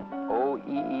organization,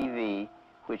 OEEV,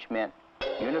 which meant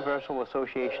Universal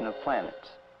Association of Planets,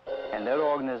 and that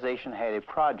organization had a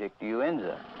project,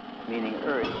 UNZA, meaning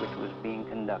Earth, which was being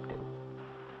conducted.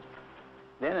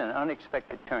 Then an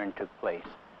unexpected turn took place.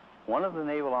 One of the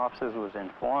naval officers was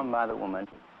informed by the woman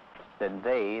that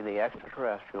they, the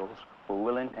extraterrestrials, were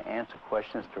willing to answer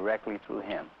questions directly through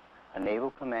him, a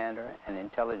naval commander and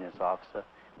intelligence officer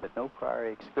with no prior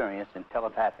experience in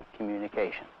telepathic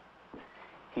communication.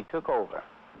 He took over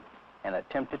and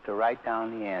attempted to write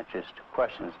down the answers to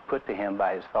questions put to him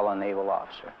by his fellow naval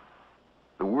officer.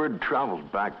 The word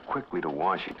traveled back quickly to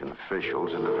Washington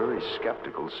officials and a very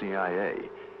skeptical CIA.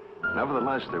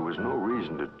 Nevertheless, there was no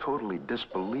reason to totally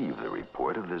disbelieve the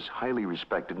report of this highly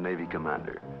respected Navy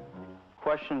commander.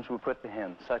 Questions were put to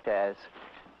him, such as,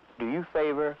 do you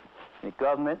favor the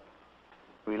government,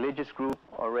 religious group,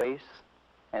 or race?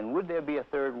 And would there be a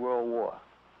third world war?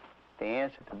 The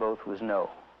answer to both was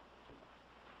no.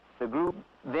 The group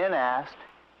then asked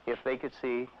if they could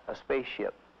see a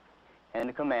spaceship, and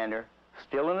the commander,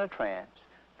 still in a trance,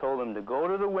 told them to go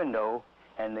to the window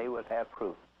and they would have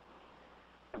proof.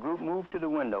 The group moved to the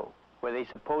window where they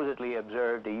supposedly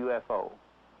observed a UFO.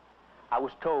 I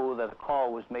was told that a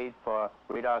call was made for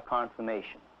radar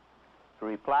confirmation. The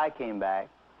reply came back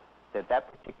that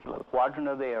that particular quadrant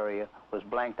of the area was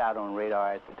blanked out on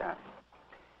radar at the time.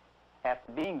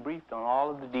 After being briefed on all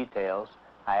of the details,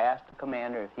 I asked the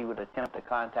commander if he would attempt to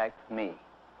contact me.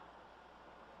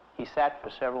 He sat for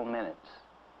several minutes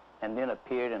and then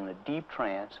appeared in a deep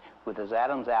trance with his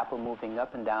Adam's apple moving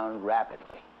up and down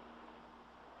rapidly.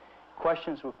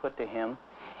 Questions were put to him,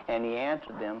 and he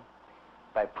answered them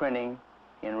by printing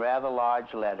in rather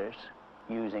large letters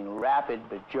using rapid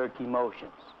but jerky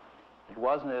motions. It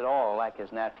wasn't at all like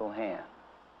his natural hand.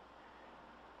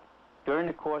 During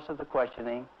the course of the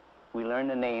questioning, we learned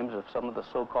the names of some of the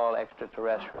so-called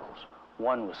extraterrestrials.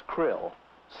 One was Krill,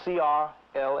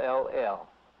 C-R-L-L-L.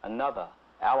 Another,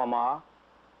 Alomar,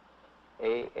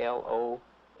 A-L-O-M-A-R.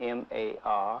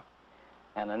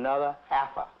 And another,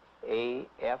 Afa,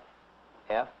 A-F-F-A,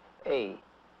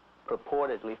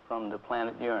 purportedly from the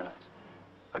planet Uranus.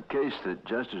 A case that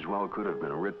just as well could have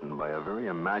been written by a very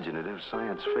imaginative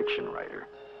science fiction writer.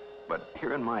 But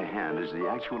here in my hand is the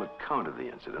actual account of the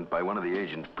incident by one of the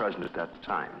agents present at that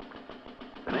time.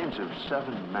 The names of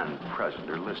 7 men present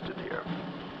are listed here.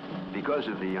 Because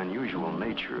of the unusual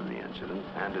nature of the incident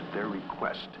and at their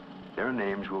request, their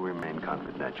names will remain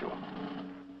confidential.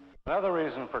 Another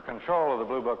reason for control of the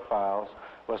Blue Book files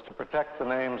was to protect the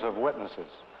names of witnesses.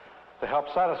 To help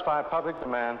satisfy public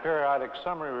demand, periodic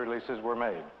summary releases were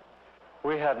made.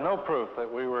 We had no proof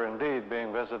that we were indeed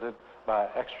being visited by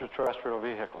extraterrestrial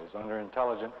vehicles under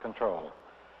intelligent control.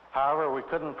 However, we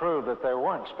couldn't prove that there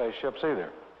weren't spaceships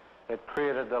either. It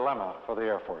created a dilemma for the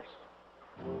Air Force.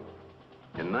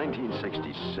 In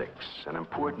 1966, an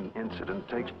important incident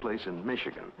takes place in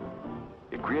Michigan.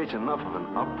 It creates enough of an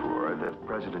uproar that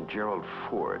President Gerald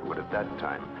Ford would at that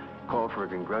time call for a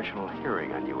congressional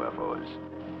hearing on UFOs.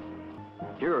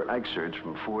 Here are excerpts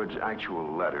from Ford's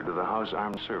actual letter to the House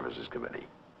Armed Services Committee.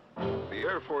 The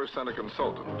Air Force sent a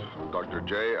consultant, Dr.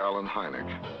 J. Allen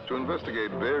Hynek, to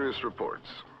investigate various reports,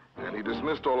 and he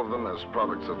dismissed all of them as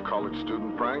products of college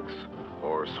student pranks,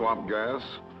 or swamp gas,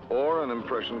 or an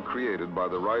impression created by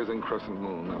the rising crescent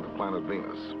moon and the planet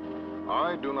Venus.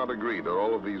 I do not agree that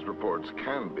all of these reports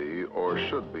can be or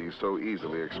should be so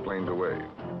easily explained away.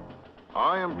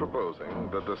 I am proposing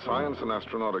that the Science and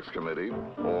Astronautics Committee,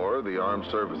 or the Armed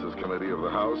Services Committee of the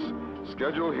House,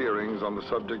 schedule hearings on the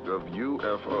subject of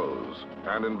UFOs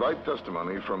and invite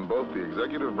testimony from both the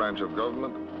executive branch of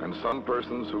government and some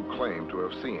persons who claim to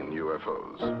have seen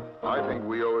UFOs. I think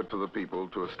we owe it to the people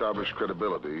to establish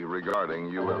credibility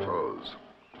regarding UFOs.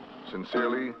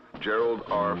 Sincerely, Gerald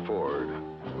R. Ford,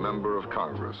 Member of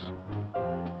Congress.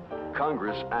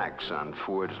 Congress acts on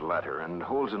Ford's letter and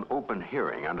holds an open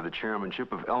hearing under the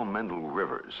chairmanship of L. Mendel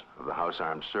Rivers of the House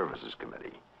Armed Services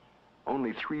Committee.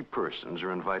 Only 3 persons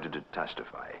are invited to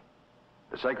testify.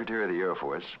 The Secretary of the Air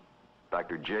Force,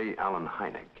 Dr. J. Allen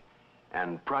Hynek,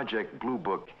 and Project Blue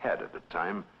Book head at the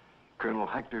time, Colonel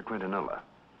Hector Quintanilla.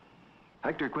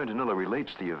 Hector Quintanilla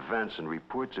relates the events and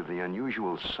reports of the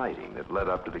unusual sighting that led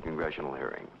up to the congressional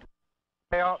hearing.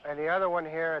 And the other one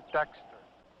here at Dexter.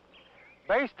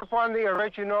 Based upon the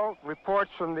original reports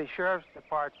from the Sheriff's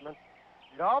Department,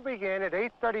 it all began at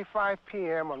 8:35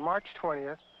 p.m. on March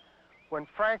 20th, when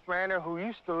Frank Manor, who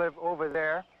used to live over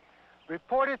there,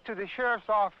 reported to the Sheriff's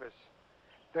office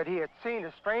that he had seen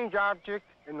a strange object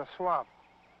in the swamp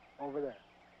over there.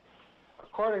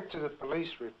 According to the police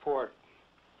report,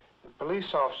 the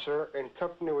police officer, in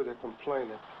company with the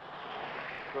complainant,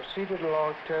 proceeded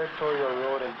along Territorial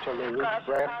Road until they reached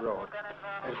Brant Road,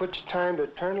 at which time they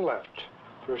turned left,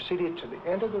 proceeded to the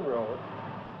end of the road,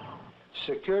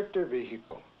 secured their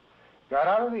vehicle, got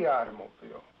out of the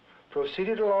automobile,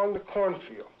 proceeded along the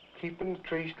cornfield, keeping the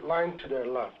trees lined to their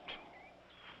left.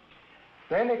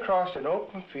 Then they crossed an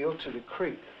open field to the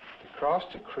creek. They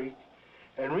crossed the creek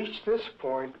and reached this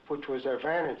point, which was their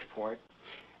vantage point,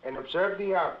 and observed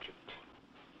the object.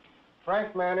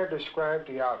 Frank Manor described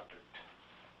the object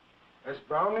as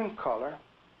brown in color,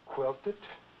 quilted,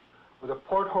 with a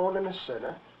porthole in the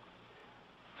center,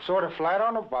 sort of flat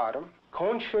on the bottom,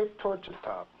 cone-shaped towards the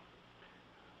top.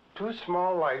 Two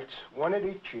small lights, one at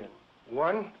each end,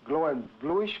 one glowing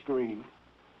bluish green,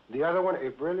 the other one a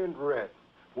brilliant red,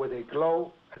 with a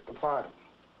glow at the bottom.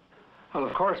 Well,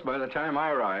 of course, by the time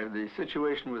I arrived, the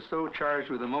situation was so charged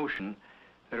with emotion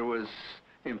that it was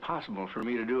impossible for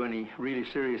me to do any really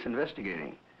serious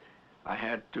investigating. I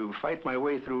had to fight my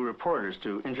way through reporters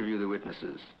to interview the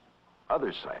witnesses.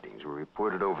 Other sightings were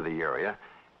reported over the area,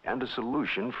 and a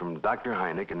solution from Dr.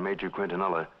 Hynek and Major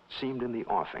Quintanilla seemed in the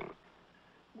offing.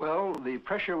 Well, the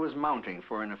pressure was mounting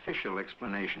for an official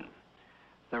explanation.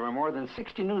 There were more than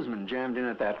 60 newsmen jammed in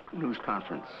at that news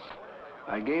conference.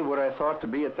 I gave what I thought to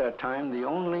be at that time the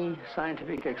only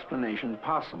scientific explanation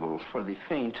possible for the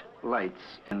faint lights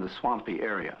in the swampy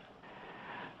area.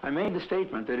 I made the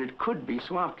statement that it could be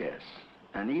swamp gas,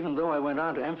 and even though I went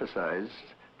on to emphasize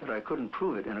that I couldn't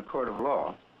prove it in a court of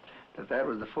law, that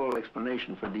was the full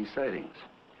explanation for these sightings.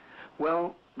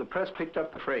 Well, the press picked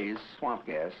up the phrase, swamp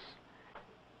gas,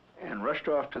 and rushed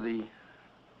off to the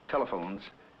telephones,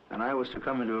 and I was to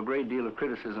come into a great deal of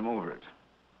criticism over it.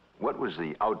 What was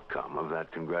the outcome of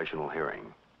that congressional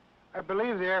hearing? I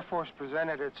believe the Air Force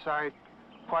presented its side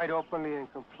quite openly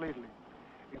and completely.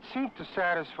 It seemed to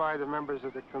satisfy the members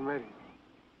of the committee.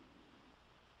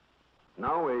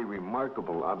 Now a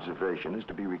remarkable observation is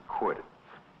to be recorded.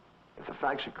 If the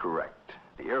facts are correct,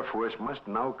 the Air Force must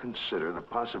now consider the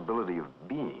possibility of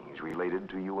beings related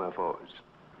to UFOs.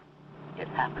 It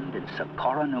happened in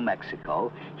Socorro, New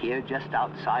Mexico, here just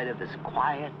outside of this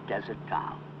quiet desert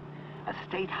town. A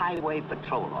state highway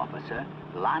patrol officer,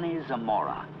 Lonnie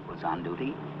Zamora, was on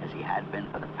duty, as he had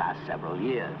been for the past several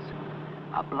years.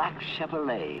 A black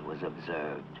Chevrolet was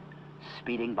observed,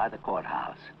 speeding by the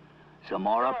courthouse.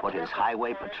 Zamora put his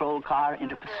highway patrol car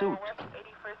into pursuit.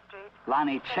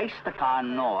 Lonnie chased the car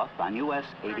north on US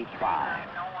 85.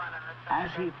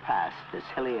 As he passed this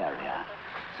hilly area,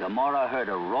 Zamora heard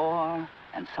a roar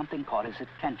and something caught his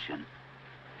attention.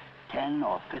 10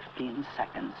 or 15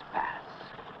 seconds pass.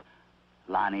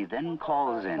 Lonnie then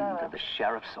calls in to the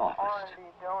sheriff's office.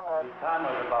 The time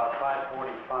was about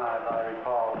 5:45, I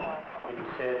recall. And he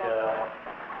said,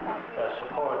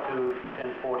 Socorro to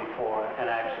 1044, an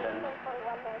accident.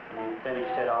 And then he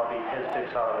said, I'll be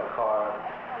 10-6 out of the car,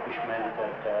 which meant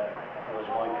that I was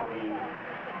going to be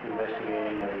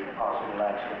investigating a possible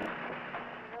accident.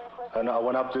 And I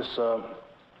went up this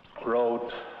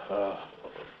road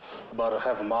about a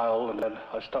half a mile, and then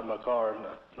I stopped my car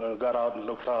and got out and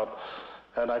looked out,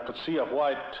 and I could see a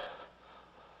white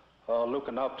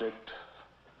looking object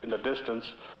in the distance.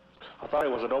 I thought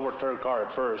it was an overturned car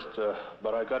at first,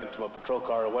 but I got into my patrol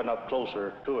car and went up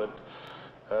closer to it.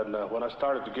 And when I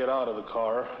started to get out of the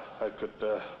car,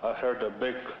 I heard a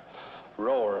big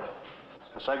roar.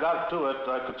 As I got to it,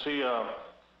 I could see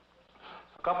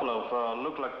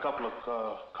looked like a couple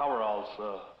of coveralls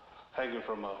hanging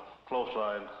from a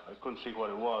clothesline. I couldn't see what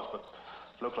it was, but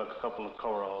it looked like a couple of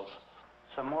coveralls.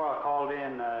 Zamora called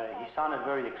in. He sounded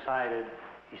very excited.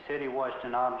 He said he watched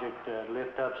an object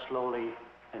lift up slowly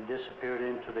and disappeared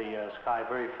into the sky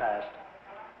very fast.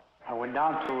 I went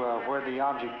down to where the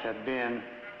object had been,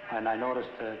 and I noticed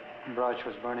that brush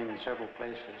was burning in several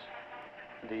places.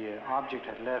 The object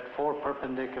had left 4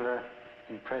 perpendicular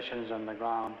impressions on the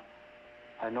ground.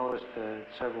 I noticed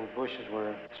several bushes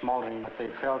were smoldering, but they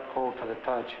felt cold to the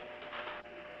touch.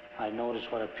 I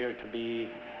noticed what appeared to be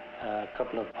a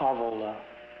couple of oval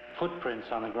footprints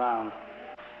on the ground.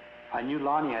 I knew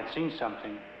Lonnie had seen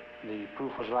something. The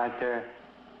proof was right there.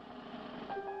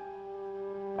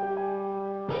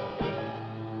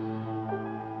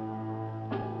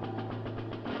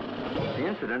 The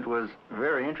incident was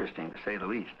very interesting, to say the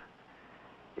least.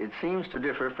 It seems to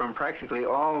differ from practically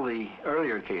all the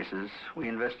earlier cases we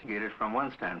investigated from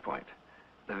one standpoint.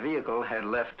 The vehicle had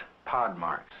left pod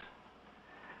marks.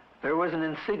 There was an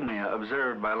insignia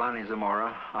observed by Lonnie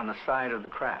Zamora on the side of the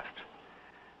craft.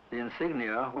 The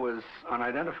insignia was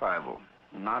unidentifiable,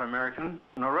 not American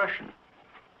nor Russian.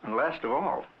 And last of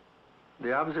all,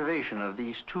 the observation of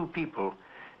these 2 people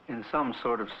in some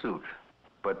sort of suit.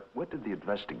 But what did the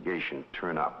investigation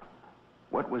turn up?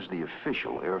 What was the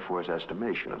official Air Force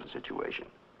estimation of the situation?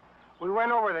 We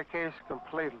went over the case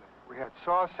completely. We had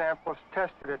soil samples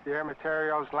tested at the Air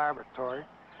Materials Laboratory.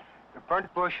 The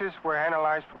burnt bushes were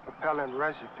analyzed for propellant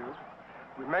residue.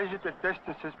 We measured the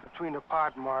distances between the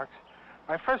pod marks.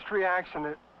 My first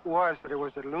reaction was that it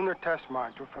was a lunar test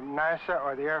module from NASA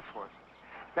or the Air Force.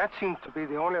 That seemed to be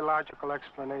the only logical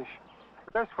explanation.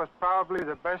 This was probably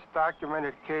the best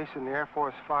documented case in the Air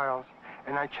Force files,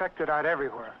 and I checked it out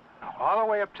everywhere, all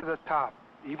the way up to the top,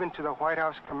 even to the White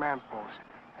House command post,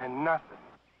 and nothing.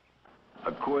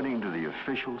 According to the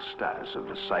official status of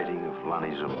the sighting of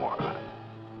Lonnie Zamora,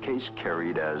 case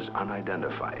carried as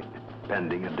unidentified,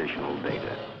 pending additional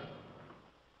data.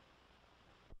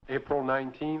 April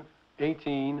 19,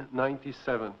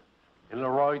 1897, in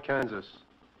LeRoy, Kansas,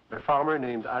 a farmer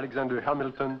named Alexander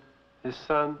Hamilton, his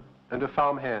son, and a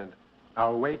farmhand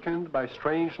are awakened by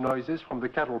strange noises from the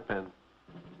cattle pen.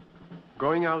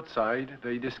 Going outside,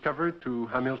 they discovered, to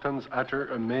Hamilton's utter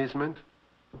amazement,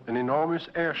 an enormous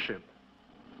airship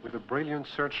with a brilliant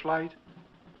searchlight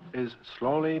is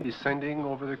slowly descending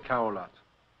over the cow lot.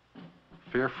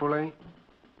 Fearfully,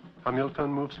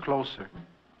 Hamilton moves closer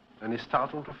and is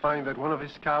startled to find that one of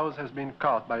his cows has been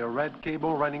caught by a red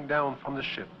cable running down from the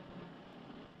ship.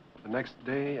 The next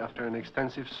day, after an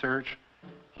extensive search,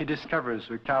 he discovers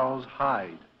the cow's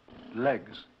hide,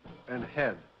 legs, and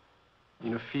head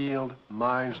in a field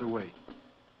miles away.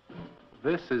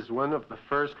 This is one of the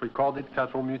first recorded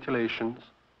cattle mutilations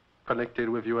connected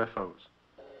with UFOs.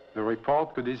 The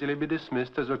report could easily be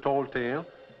dismissed as a tall tale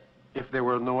if there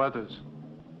were no others.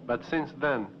 But since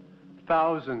then,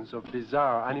 thousands of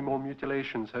bizarre animal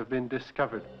mutilations have been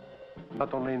discovered,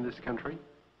 not only in this country,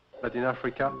 but in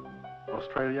Africa,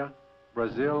 Australia,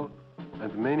 Brazil,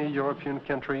 and many European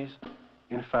countries,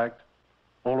 in fact,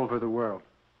 all over the world.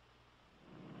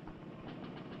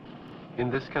 In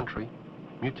this country,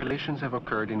 mutilations have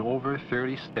occurred in over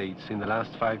 30 states in the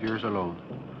last 5 years alone.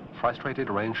 Frustrated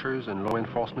ranchers and law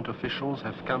enforcement officials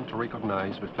have come to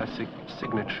recognize the classic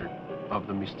signature of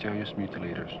the mysterious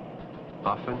mutilators.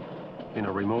 Often, in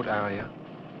a remote area,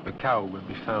 a cow will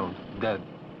be found dead,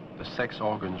 the sex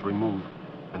organs removed,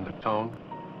 and the tongue,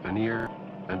 an ear,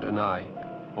 and an eye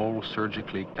all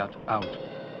surgically cut out.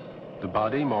 The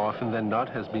body, more often than not,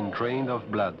 has been drained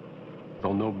of blood,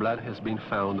 though no blood has been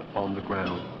found on the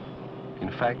ground.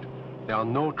 In fact, there are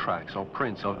no tracks or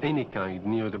prints of any kind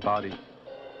near the body.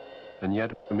 And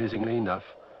yet, amazingly enough,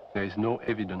 there is no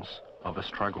evidence of a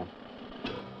struggle.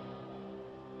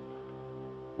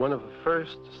 One of the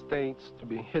first states to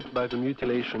be hit by the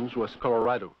mutilations was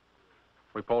Colorado.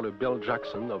 Reporter Bill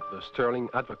Jackson of the Sterling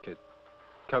Advocate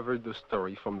covered the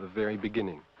story from the very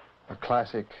beginning. A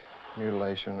classic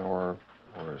mutilation, or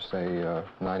say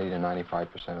 90 to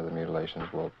 95% of the mutilations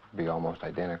will be almost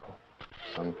identical.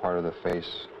 Some part of the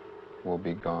face will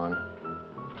be gone,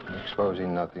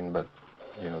 exposing nothing but,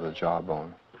 the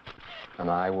jawbone. An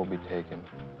eye will be taken,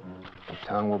 a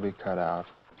tongue will be cut out,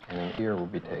 and an ear will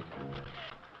be taken.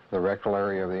 The rectal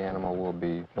area of the animal will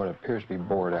be what appears to be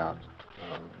bored out.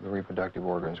 The reproductive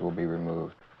organs will be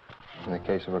removed. In the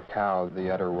case of a cow,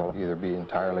 the udder will either be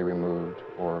entirely removed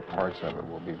or parts of it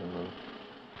will be removed.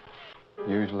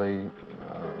 Usually,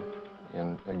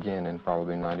 in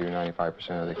probably 90 or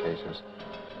 95% of the cases,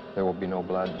 there will be no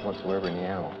blood whatsoever in the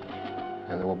animal.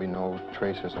 And there will be no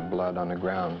traces of blood on the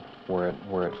ground where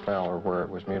it fell or where it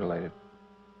was mutilated.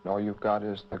 All you've got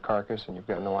is the carcass, and you've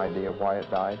got no idea why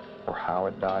it died, or how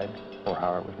it died, or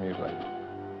how it was mutilated.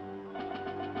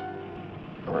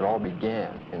 It all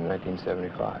began in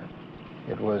 1975.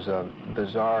 It was a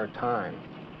bizarre time.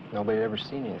 Nobody had ever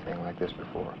seen anything like this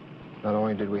before. Not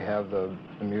only did we have the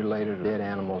mutilated dead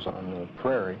animals on the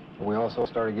prairie, but we also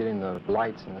started getting the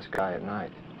lights in the sky at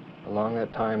night. Along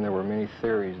that time, there were many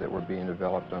theories that were being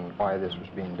developed on why this was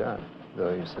being done.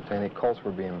 The satanic cults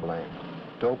were being blamed,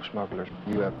 dope smugglers,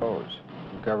 UFOs,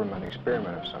 a government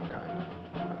experiment of some kind.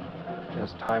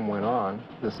 As time went on,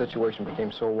 the situation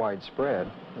became so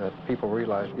widespread that people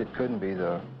realized it couldn't be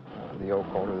the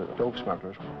occult or the dope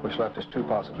smugglers, which left us two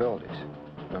possibilities.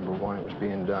 Number one, it was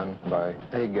being done by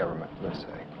a government, let's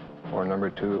say. Or number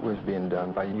two, it was being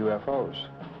done by UFOs.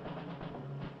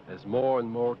 As more and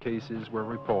more cases were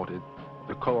reported,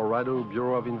 the Colorado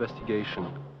Bureau of Investigation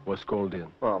was called in.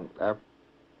 Well, our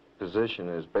position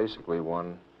is basically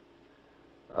one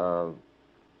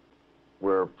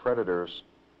where predators,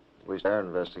 at least our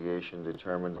investigation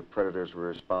determined that predators were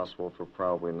responsible for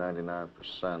probably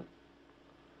 99%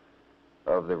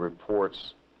 of the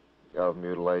reports of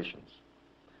mutilations.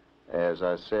 As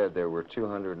I said, there were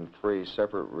 203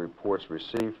 separate reports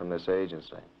received from this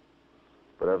agency.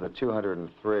 But of the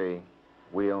 203,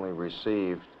 we only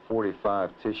received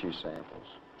 45 tissue samples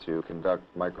to conduct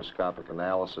microscopic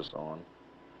analysis on.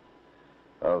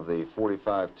 Of the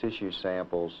 45 tissue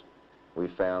samples, we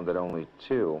found that only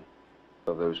 2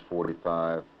 of those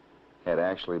 45 had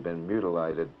actually been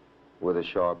mutilated with a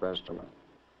sharp instrument.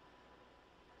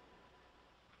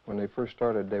 When they first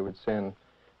started, they would send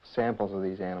samples of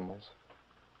these animals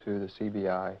to the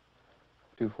CBI,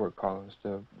 to Fort Collins,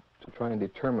 to try and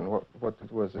determine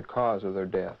what was the cause of their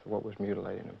death, what was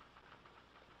mutilating them.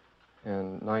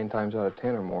 And 9 times out of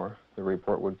 10 or more, the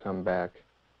report would come back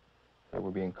that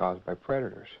were being caused by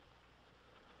predators.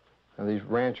 Now, these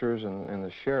ranchers and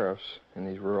the sheriffs in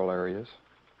these rural areas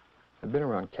had been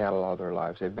around cattle all their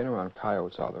lives. They'd been around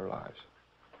coyotes all their lives.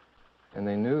 And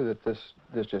they knew that this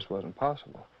just wasn't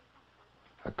possible.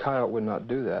 A coyote would not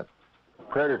do that.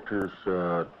 Predators,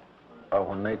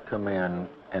 when they come in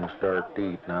and start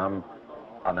to eat, now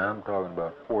I'm talking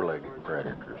about 4-legged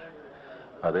predators.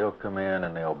 They'll come in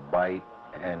and they'll bite,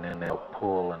 and then they'll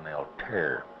pull and they'll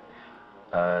tear.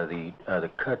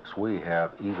 The cuts we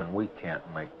have, even we can't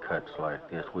make cuts like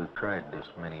this. We've tried this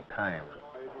many times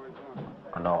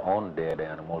on dead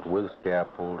animals with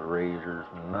scalpels, razors,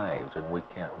 and knives, and we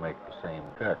can't make the same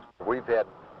cuts. We've had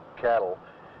cattle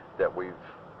that we've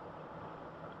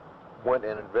went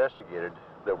and investigated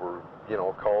that were,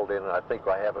 called in, and I think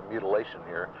I have a mutilation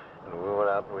here, and we went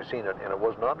out and we seen it, and it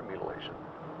was not a mutilation.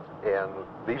 And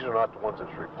these are not the ones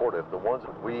that's reported. The ones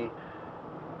that we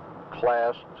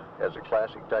classed as a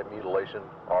classic type mutilation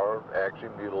are actually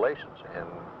mutilations, and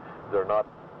they're not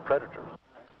predators.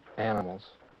 Animals,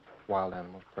 wild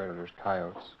animals, predators,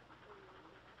 coyotes,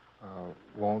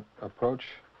 won't approach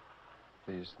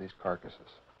these carcasses.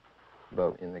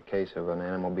 But in the case of an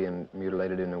animal being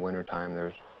mutilated in the wintertime,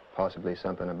 there's possibly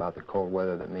something about the cold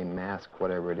weather that may mask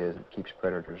whatever it is that keeps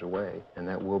predators away, and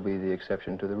that will be the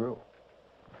exception to the rule.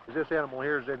 Is this animal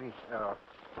here, is any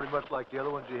pretty much like the other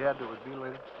ones you had that was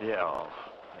mutilated? Yeah.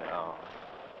 How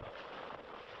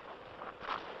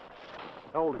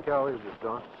old a cow is this,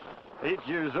 Don? 8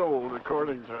 years old,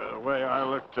 according to the way I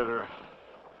looked at her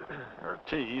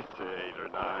teeth, 8 or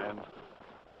 9.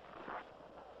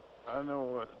 I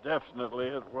know definitely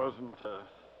it wasn't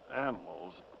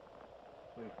animals.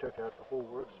 We took out the whole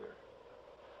works there.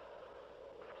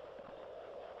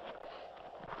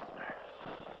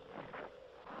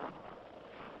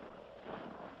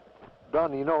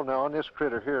 Don, now on this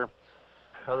critter here,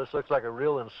 how this looks like a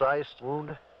real incised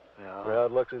wound. Yeah. Well,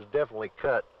 it looks, it's definitely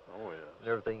cut. Oh, yes. And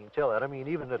everything, you can tell that. I mean,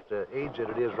 even at the age that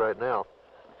it is right now,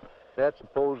 that's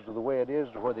opposed to the way it is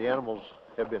to where the animals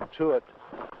have been to it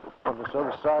on this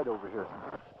other side over here.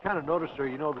 Kind of noticed there,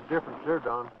 the difference there,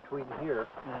 Don, between here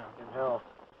and how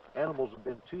animals have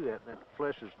been to that, and that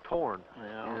flesh is torn.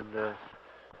 Yeah.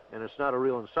 And it's not a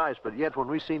real incise, but yet when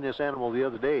we seen this animal the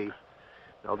other day,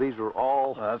 now these were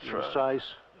all incise,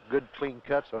 good clean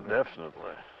cuts on there.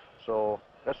 Definitely. So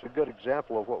that's a good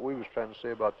example of what we was trying to say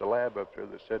about the lab up there.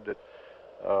 They said that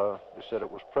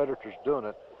it was predators doing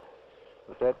it,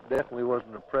 but that definitely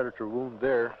wasn't a predator wound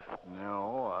there.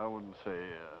 No, I wouldn't say.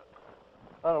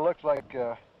 Well, it looks like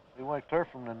they went clear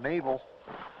from the navel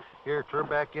here, clear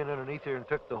back in underneath here, and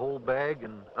took the whole bag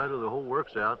and out of the whole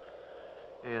works out,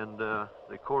 and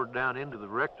they cored down into the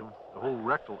rectum, the whole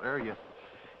rectal area.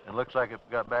 It looks like it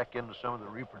got back into some of the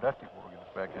reproductive organs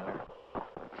back in there.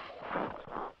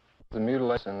 The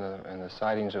mutilation and the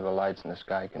sightings of the lights in the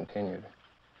sky continued.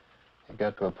 It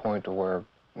got to a point to where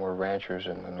ranchers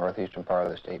in the northeastern part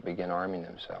of the state began arming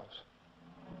themselves.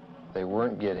 They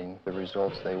weren't getting the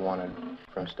results they wanted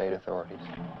from state authorities.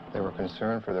 They were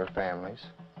concerned for their families,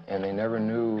 and they never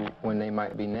knew when they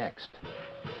might be next.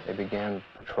 They began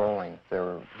patrolling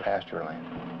their pasture land,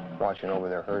 watching over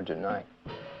their herds at night.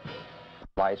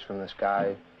 Lights from the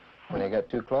sky, when they got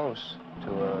too close to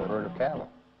a herd of cattle,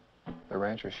 the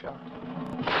ranchers shot.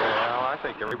 Well, I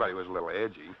think everybody was a little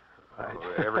edgy.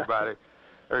 Right.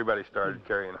 Everybody started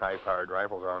carrying high-powered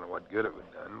rifles. I don't know what good it would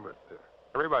have done, but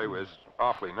everybody was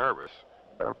awfully nervous.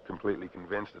 I'm completely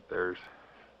convinced that there's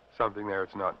something there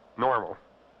that's not normal.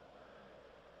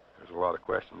 There's a lot of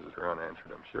questions that are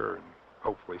unanswered, I'm sure, and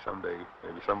hopefully someday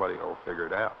maybe somebody will figure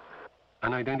it out.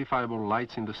 Unidentifiable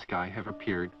lights in the sky have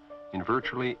appeared in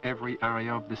virtually every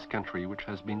area of this country which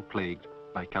has been plagued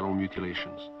by cattle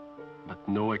mutilations. But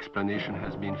no explanation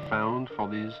has been found for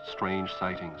these strange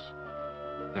sightings.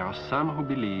 There are some who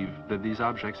believe that these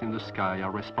objects in the sky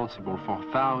are responsible for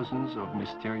thousands of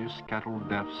mysterious cattle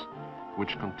deaths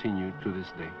which continue to this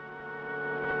day.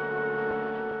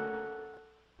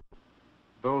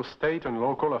 Though state and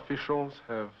local officials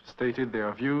have stated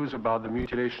their views about the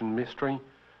mutilation mystery,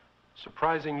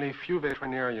 surprisingly few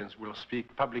veterinarians will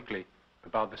speak publicly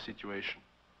about the situation.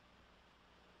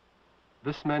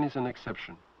 This man is an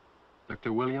exception.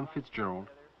 Dr. William Fitzgerald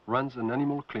runs an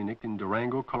animal clinic in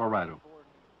Durango, Colorado.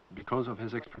 Because of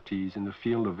his expertise in the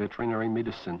field of veterinary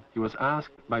medicine, he was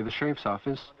asked by the sheriff's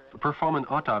office to perform an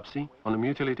autopsy on a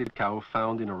mutilated cow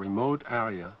found in a remote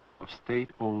area of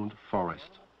state-owned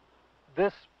forest.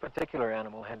 This particular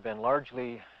animal had been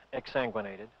largely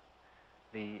exsanguinated.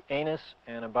 The anus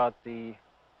and about the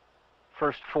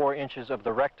first 4 inches of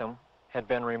the rectum had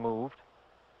been removed.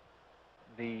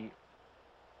 The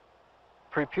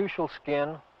preputial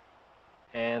skin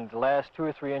and the last 2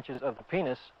 or 3 inches of the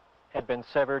penis had been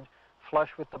severed flush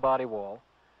with the body wall.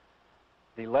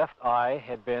 The left eye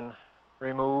had been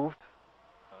removed,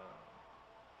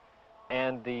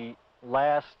 and the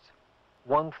last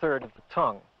 1/3 of the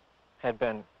tongue had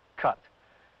been cut.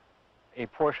 A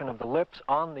portion of the lips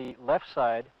on the left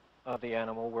side of the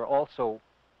animal were also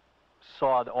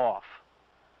sawed off,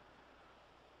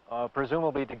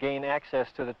 presumably to gain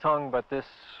access to the tongue, but this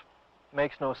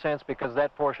makes no sense because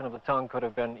that portion of the tongue could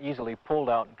have been easily pulled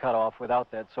out and cut off without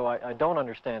that, so I don't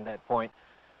understand that point.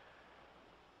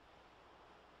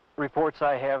 Reports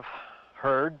I have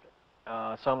heard,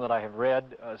 some that I have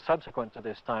read subsequent to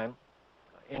this time,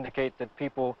 indicate that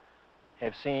people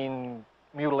have seen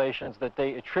mutilations that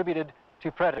they attributed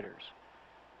to predators.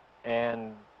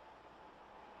 And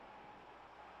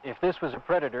if this was a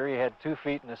predator, he had 2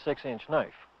 feet and a 6-inch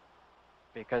knife,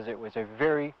 because it was a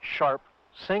very sharp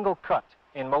single cut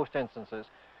in most instances.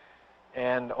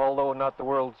 And although not the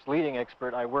world's leading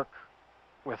expert, I work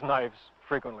with knives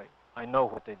frequently. I know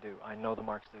what they do. I know the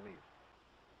marks they leave.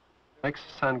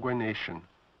 Exsanguination,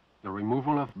 the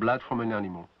removal of blood from an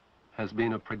animal, has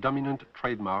been a predominant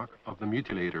trademark of the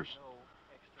mutilators.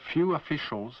 Few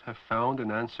officials have found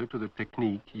an answer to the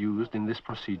technique used in this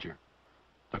procedure.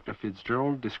 Dr.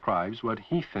 Fitzgerald describes what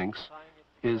he thinks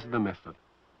is the method.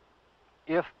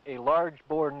 If a large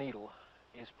bore needle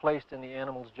is placed in the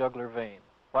animal's jugular vein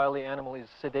while the animal is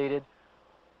sedated,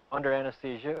 under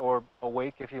anesthesia, or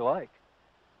awake if you like,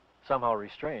 somehow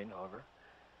restrained, however,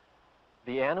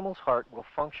 the animal's heart will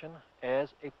function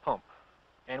as a pump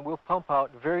and will pump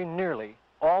out very nearly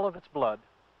all of its blood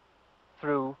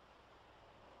through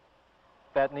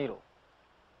that needle.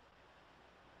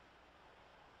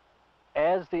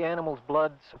 As the animal's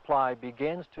blood supply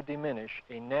begins to diminish,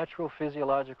 a natural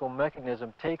physiological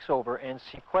mechanism takes over and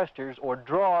sequesters or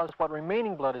draws what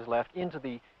remaining blood is left into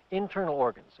the internal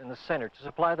organs in the center to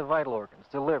supply the vital organs,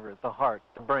 the liver, the heart,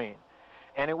 the brain.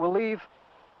 And it will leave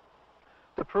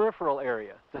the peripheral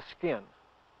area, the skin,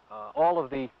 all of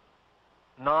the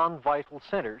non-vital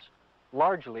centers,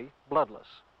 largely bloodless.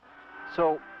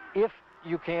 So if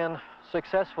you can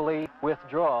successfully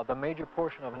withdraw the major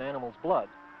portion of an animal's blood,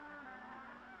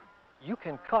 you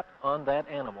can cut on that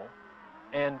animal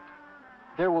and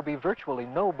there will be virtually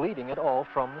no bleeding at all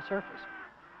from the surface.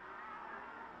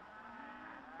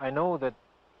 I know that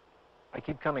I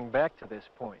keep coming back to this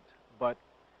point, but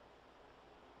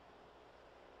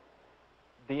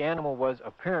the animal was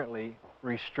apparently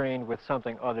restrained with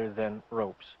something other than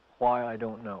ropes. Why, I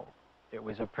don't know. It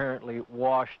was apparently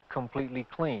washed completely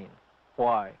clean.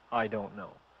 Why, I don't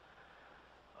know.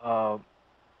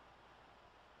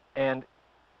 And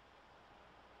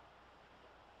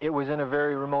it was in a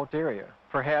very remote area.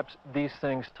 Perhaps these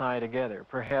things tie together.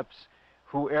 Perhaps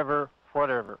whoever,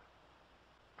 whatever,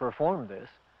 performed this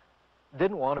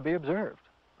didn't want to be observed.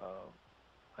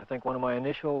 I think one of my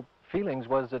initial feelings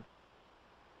was that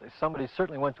somebody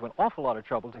certainly went to an awful lot of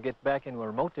trouble to get back into a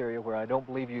remote area where I don't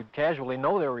believe you'd casually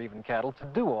know there were even cattle to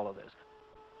do all of this.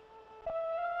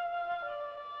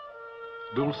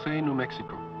 Dulce, New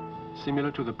Mexico,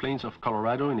 similar to the plains of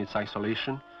Colorado in its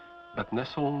isolation, but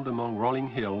nestled among rolling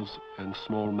hills and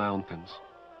small mountains,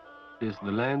 is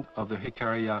the land of the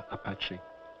Jicarilla Apache.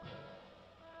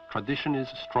 Tradition is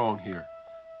strong here.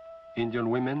 Indian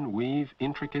women weave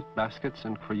intricate baskets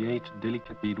and create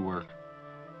delicate beadwork.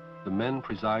 The men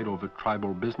preside over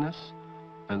tribal business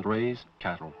and raise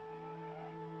cattle.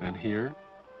 And here,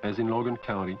 as in Logan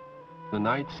County, the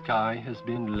night sky has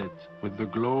been lit with the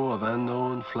glow of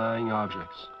unknown flying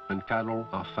objects, and cattle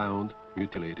are found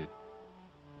mutilated.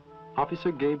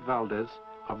 Officer Gabe Valdez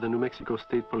of the New Mexico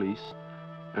State Police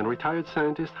and retired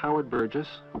scientist Howard Burgess,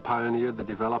 who pioneered the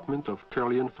development of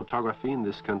Kirlian photography in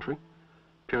this country,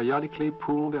 periodically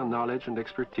pool their knowledge and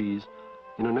expertise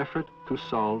in an effort to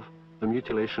solve the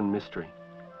mutilation mystery.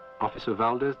 Officer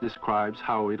Valdez describes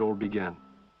how it all began.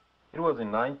 It was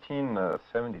in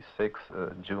 1976,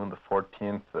 June the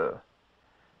 14th,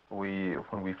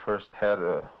 when we first had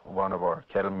one of our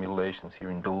cattle mutilations here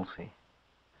in Dulce.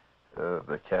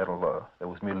 The cattle that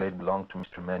was mutilated belonged to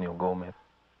Mr. Manuel Gomez.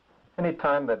 Any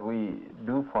time that we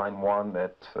do find one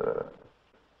that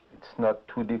it's not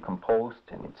too decomposed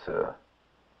and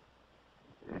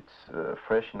it's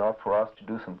fresh enough for us to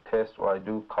do some tests, well, I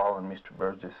do call on Mr.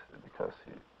 Burgess because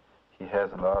he has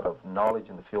a lot of knowledge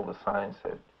in the field of science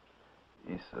that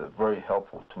is very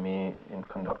helpful to me in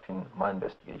conducting my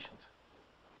investigations.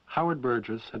 Howard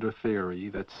Burgess had a theory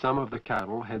that some of the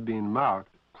cattle had been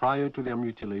marked prior to their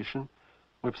mutilation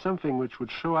with something which would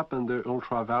show up under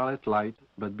ultraviolet light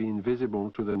but be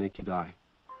invisible to the naked eye.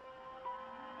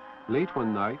 Late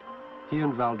one night, he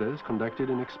and Valdez conducted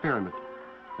an experiment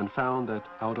and found that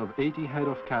out of 80 head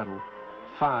of cattle,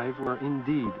 5 were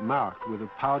indeed marked with a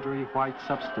powdery white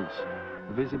substance,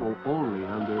 visible only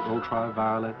under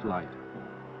ultraviolet light.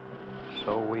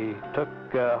 So we took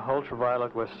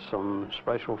ultraviolet with some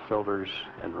special filters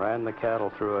and ran the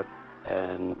cattle through it,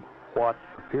 and what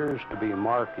appears to be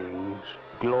markings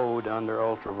glowed under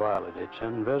ultraviolet. It's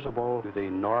invisible to the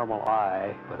normal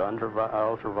eye, but under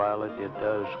ultraviolet it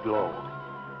does glow.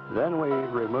 Then we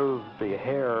removed the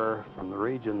hair from the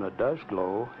region that does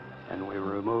glow, and we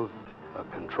removed a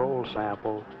control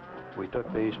sample. We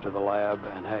took these to the lab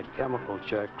and had chemical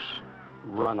checks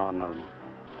run on them.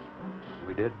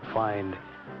 We did find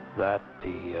that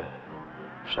the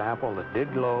sample that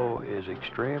did glow is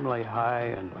extremely high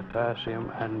in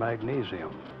potassium and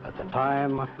magnesium. At the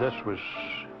time, this was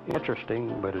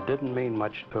interesting, but it didn't mean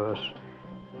much to us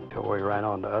until we ran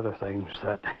on to other things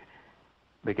that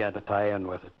began to tie in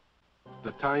with it.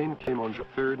 The tie-in came on June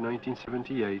 3rd,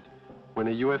 1978, when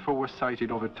a UFO was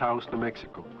sighted over Taos, New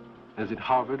Mexico. As it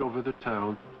hovered over the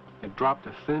town, it dropped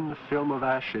a thin film of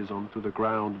ashes onto the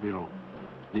ground below.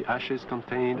 The ashes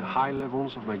contained high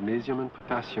levels of magnesium and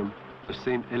potassium, the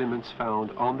same elements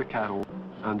found on the cattle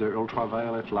under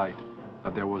ultraviolet light,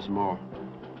 but there was more.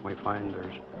 We find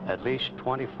there's at least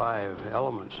 25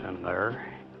 elements in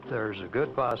there. There's a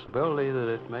good possibility that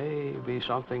it may be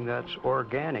something that's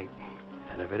organic.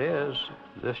 And if it is,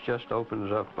 this just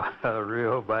opens up a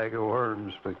real bag of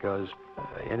worms, because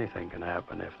anything can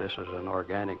happen if this is an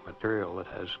organic material that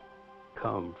has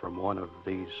come from one of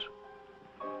these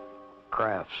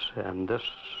crafts. And this,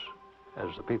 as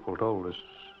the people told us,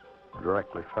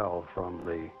 directly fell from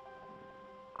the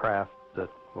craft that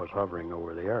was hovering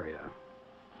over the area.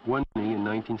 One day in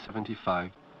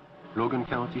 1975, Logan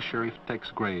County Sheriff Tex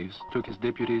Graves took his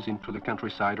deputies into the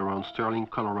countryside around Sterling,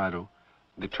 Colorado,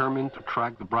 determined to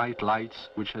track the bright lights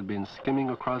which had been skimming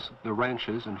across the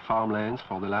ranches and farmlands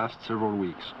for the last several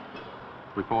weeks.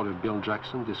 Reporter Bill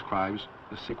Jackson describes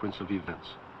the sequence of events.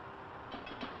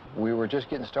 We were just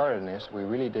getting started in this. We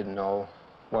really didn't know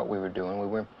what we were doing. We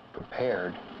weren't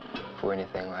prepared for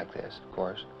anything like this, of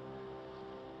course.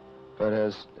 But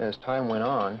as time went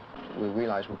on, we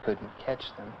realized we couldn't catch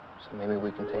them, so maybe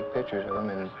we can take pictures of them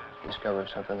and discover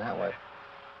something that way.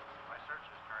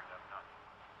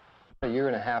 A year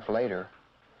and a half later,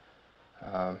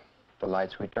 the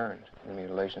lights returned. The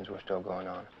mutilations were still going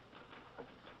on.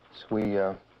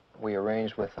 So we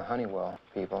arranged with the Honeywell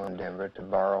people in Denver to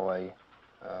borrow a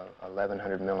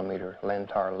 1100 millimeter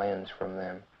Lentar lens from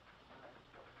them.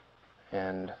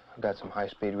 And got some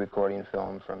high-speed recording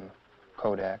film from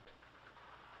Kodak.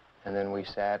 And then we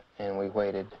sat and we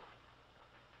waited,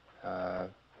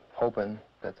 hoping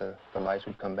that the lights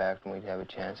would come back and we'd have a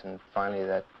chance, and finally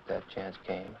that chance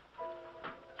came.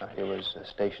 It was a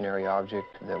stationary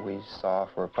object that we saw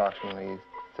for approximately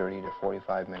 30 to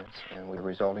 45 minutes, and the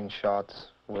resulting shots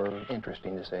were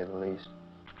interesting, to say the least.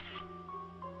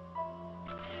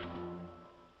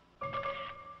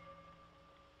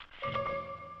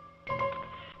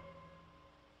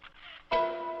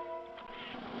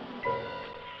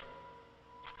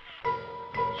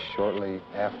 Shortly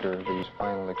after these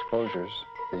final exposures,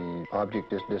 the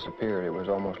object just disappeared. It was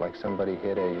almost like somebody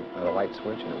hit a light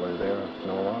switch and it was there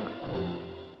no longer.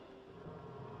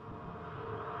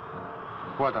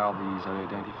 What are these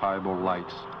unidentifiable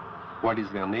lights? What is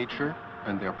their nature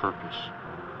and their purpose?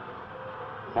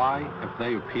 Why have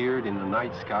they appeared in the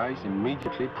night skies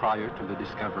immediately prior to the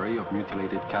discovery of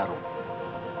mutilated cattle?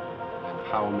 And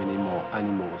how many more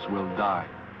animals will die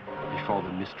before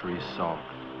the mystery is solved?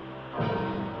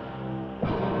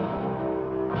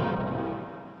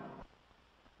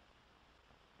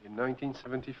 In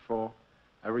 1974,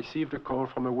 I received a call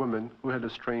from a woman who had a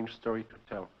strange story to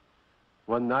tell.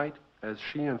 One night, as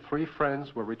she and 3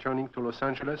 friends were returning to Los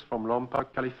Angeles from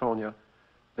Lompoc, California,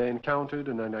 they encountered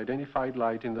an unidentified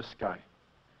light in the sky.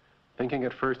 Thinking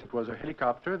at first it was a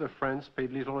helicopter, the friends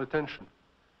paid little attention.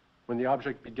 When the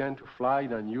object began to fly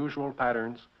in unusual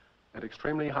patterns at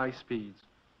extremely high speeds,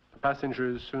 the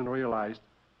passengers soon realized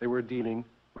they were dealing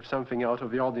with something out of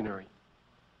the ordinary.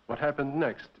 What happened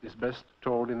next is best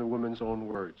told in the woman's own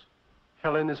words.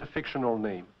 Helen is a fictional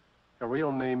name. Her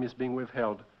real name is being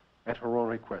withheld at her own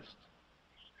request.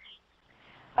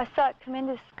 I saw it come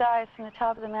into the sky from the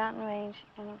top of the mountain range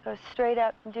and go straight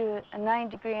up and do a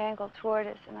 90-degree angle toward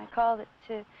us, and I called it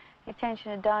to the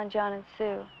attention of Don, John, and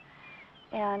Sue.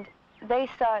 And they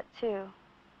saw it too.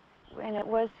 and it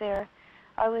was there.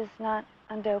 I was not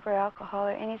on dope or alcohol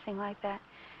or anything like that.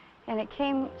 And it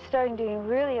started doing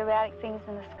really erratic things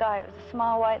in the sky. It was a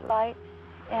small white light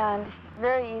and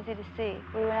very easy to see.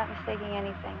 We were not mistaking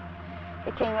anything.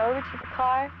 It came over to the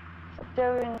car, flipped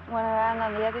over and went around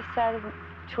on the other side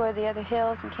toward the other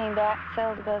hills and came back,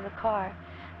 settled above the car.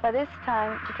 By this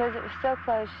time, because it was so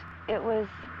close, it was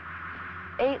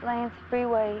 8 lanes of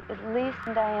freeway, at least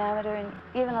in diameter and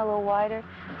even a little wider,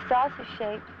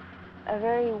 saucer-shaped, a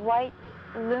very white,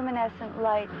 luminescent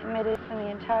light emitted from the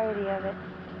entirety of it.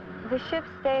 The ship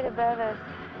stayed above us,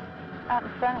 out in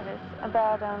front of us,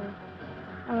 about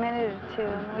a minute or two,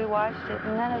 and we watched it,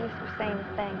 and none of us were saying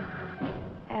a thing.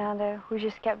 And we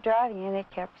just kept driving, and it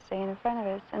kept staying in front of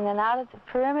us. And then out of the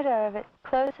perimeter of it,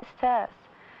 closest to us,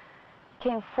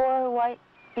 came 4 white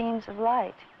beams of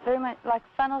light, very much like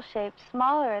funnel-shaped,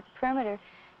 smaller at the perimeter,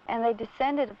 and they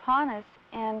descended upon us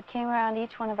and came around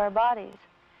each one of our bodies.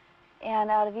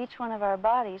 And out of each one of our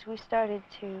bodies, we started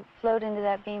to float into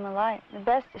that beam of light. The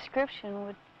best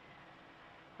description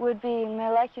would be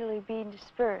molecularly being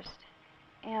dispersed.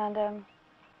 And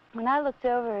when I looked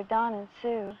over at Don and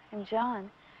Sue and John,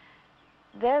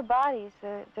 their bodies,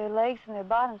 their legs and their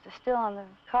bottoms are still on the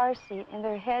car seat, and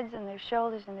their heads and their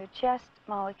shoulders and their chest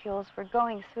molecules were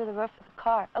going through the roof of the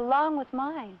car, along with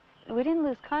mine. We didn't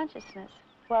lose consciousness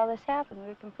while this happened. We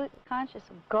were completely conscious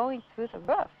of going through the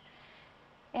roof.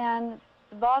 And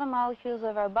the bottom molecules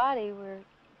of our body were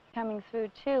coming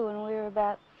through too, and we were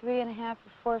about 3.5 or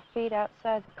 4 feet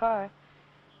outside the car,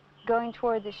 going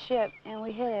toward the ship, and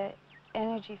we hit an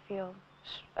energy field,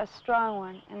 a strong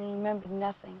one, and remembered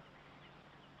nothing.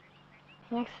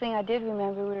 Next thing I did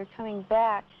remember, we were coming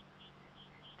back,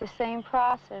 the same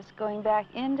process, going back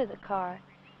into the car.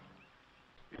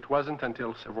 It wasn't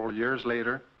until several years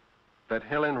later that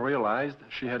Helen realized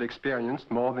she had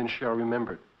experienced more than she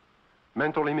remembered.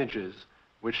 Mental images,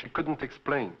 which she couldn't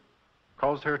explain,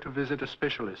 caused her to visit a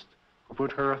specialist who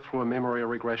put her through a memory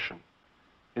regression.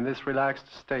 In this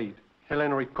relaxed state,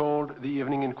 Helen recalled the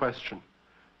evening in question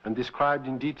and described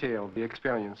in detail the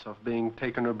experience of being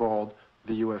taken aboard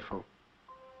the UFO.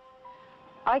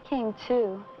 I came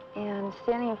to, and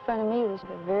standing in front of me was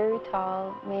a very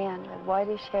tall man with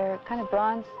whitish hair, kind of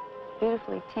bronze,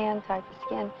 beautifully tan type of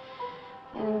skin.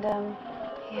 And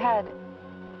he had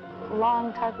a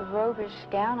long type of robish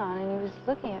gown on, and he was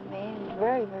looking at me, and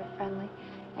very, very friendly.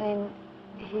 And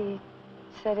he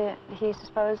said he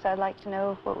supposed I'd like to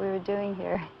know what we were doing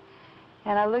here.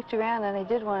 And I looked around, and I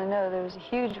did want to know. There was a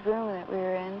huge room that we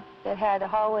were in that had a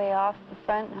hallway off the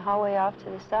front and a hallway off to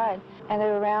the side. And they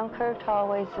were round, curved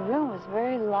hallways. The room was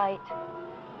very light.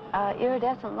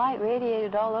 Iridescent light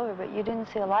radiated all over, but you didn't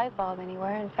see a light bulb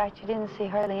anywhere. In fact, you didn't see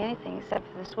hardly anything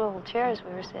except for the swivel chairs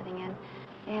we were sitting in.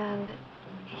 And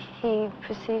he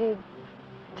proceeded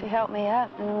to help me up,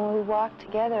 and we walked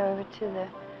together over to the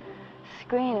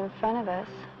screen in front of us,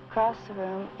 across the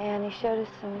room, and he showed us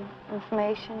some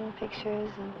information,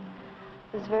 pictures, and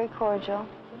it was very cordial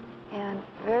and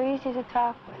very easy to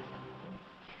talk with.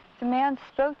 The man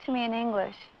spoke to me in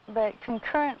English, but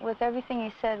concurrent with everything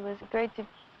he said was a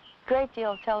great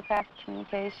deal of telepathic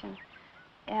communication,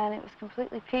 and it was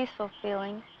completely peaceful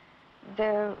feeling.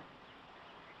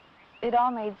 It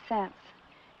all made sense.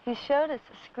 He showed us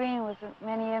a screen with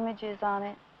many images on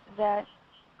it that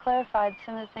clarified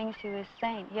some of the things he was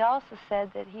saying. He also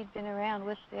said that he'd been around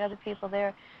with the other people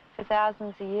there for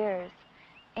thousands of years,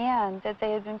 and that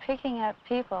they had been picking up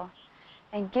people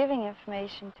and giving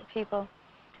information to people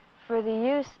for the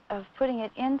use of putting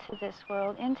it into this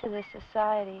world, into this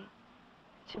society,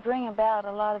 to bring about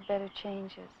a lot of better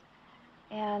changes.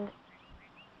 And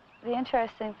the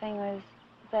interesting thing was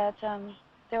that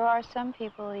there are some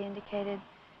people, he indicated,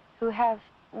 who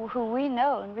we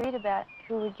know and read about,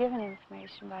 who were given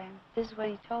information by him. This is what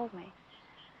he told me.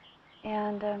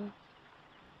 And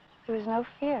there was no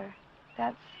fear.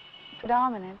 That's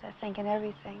predominant, I think, in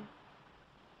everything.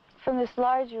 From this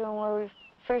large room where we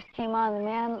first came on, the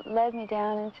man led me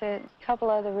down into a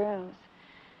couple other rooms.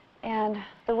 And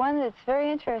the one that's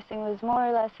very interesting was more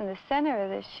or less in the center of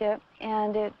this ship,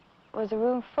 and it was a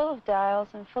room full of dials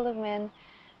and full of men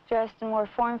dressed in more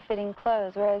form-fitting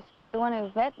clothes, whereas the one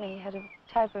who met me had a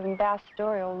type of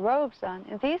ambassadorial robes on.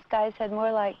 And these guys had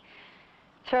more like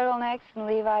turtlenecks and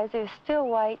Levi's. They were still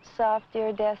white, soft,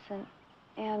 iridescent,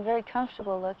 and very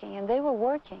comfortable looking. And they were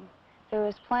working. There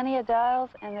was plenty of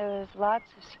dials, and there was lots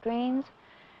of screens,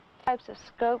 types of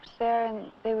scopes there,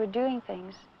 and they were doing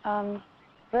things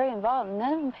very involved.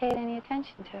 None of them paid any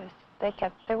attention to us. They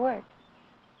kept their work.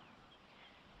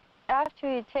 After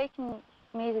he had taken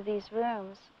me to these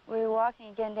rooms, we were walking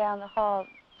again down the hall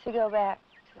to go back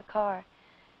to the car.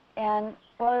 And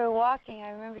while we were walking, I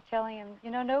remember telling him,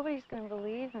 you know, nobody's going to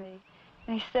believe me.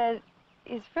 And he said,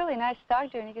 he's a really nice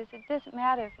doctor, and he goes, it doesn't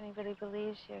matter if anybody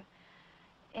believes you.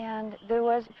 And there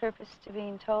was a purpose to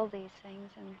being told these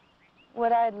things, and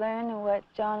what I had learned and what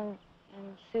John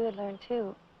and Sue had learned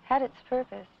too had its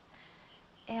purpose.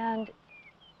 And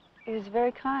he was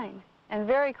very kind and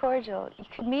very cordial. You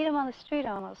could meet him on the street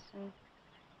almost and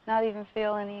not even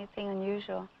feel anything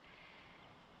unusual.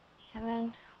 And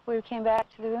then we came back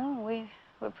to the room, and we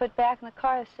were put back in the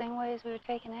car the same way as we were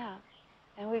taken out.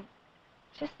 And we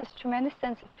just this tremendous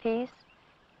sense of peace,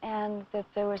 and that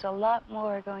there was a lot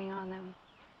more going on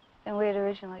than we had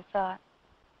originally thought.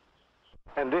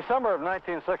 In December of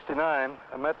 1969,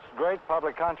 amidst great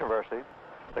public controversy,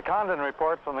 the Condon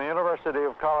report from the University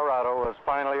of Colorado was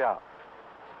finally out.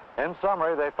 In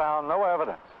summary, they found no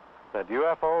evidence that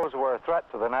UFOs were a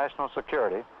threat to the national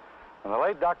security, and the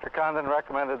late Dr. Condon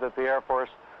recommended that the Air Force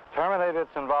terminate its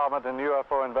involvement in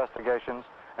UFO investigations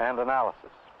and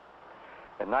analysis.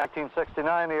 In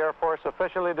 1969, the Air Force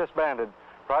officially disbanded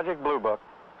Project Blue Book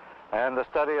and the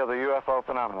study of the UFO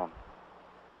phenomenon.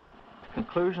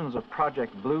 Conclusions of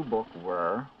Project Blue Book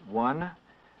were: 1,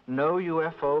 no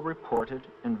UFO reported,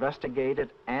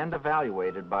 investigated, and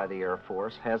evaluated by the Air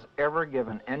Force has ever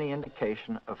given any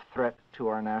indication of threat to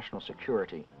our national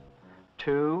security.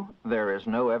 2, there is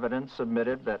no evidence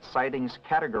submitted that sightings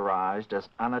categorized as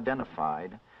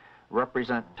unidentified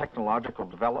represent technological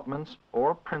developments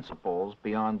or principles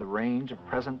beyond the range of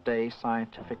present-day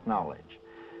scientific knowledge.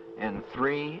 And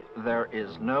 3, there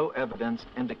is no evidence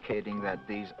indicating that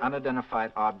these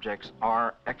unidentified objects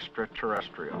are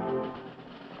extraterrestrial.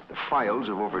 The files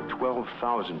of over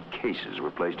 12,000 cases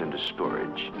were placed into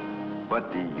storage,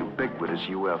 but the ubiquitous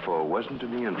UFO wasn't to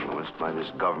be influenced by this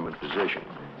government position.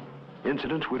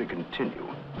 Incidents were to continue,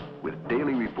 with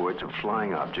daily reports of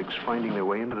flying objects finding their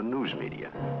way into the news media.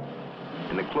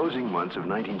 In the closing months of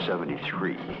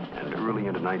 1973 and early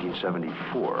into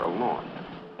 1974 alone,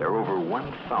 there are over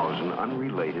 1,000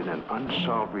 unrelated and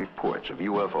unsolved reports of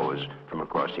UFOs from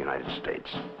across the United States.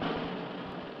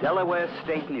 Delaware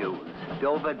State News,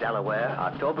 Dover, Delaware,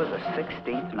 October the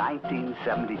 16th,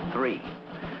 1973.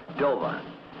 Dover.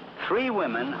 3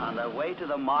 women on their way to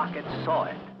the market saw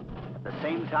it. At the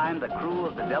same time, the crew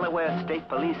of the Delaware State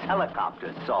Police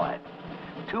helicopter saw it.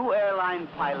 2 airline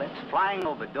pilots flying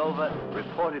over Dover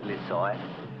reportedly saw it.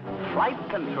 Flight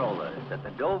controllers at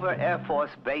the Dover Air Force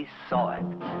Base saw it.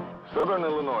 Southern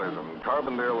Illinois from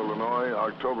Carbondale, Illinois,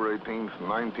 October 18th,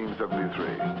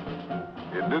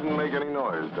 1973. It didn't make any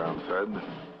noise, Don said.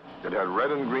 It had red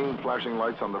and green flashing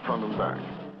lights on the front and back.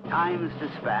 Times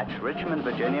Dispatch, Richmond,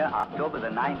 Virginia, October the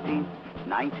 19th,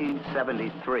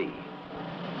 1973.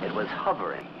 It was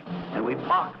hovering, and we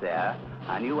parked there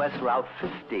on U.S. Route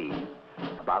 15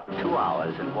 about 2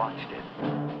 hours and watched it.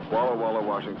 Walla Walla,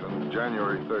 Washington,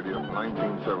 January 30th,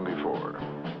 1974.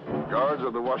 Guards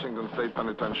of the Washington State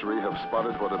Penitentiary have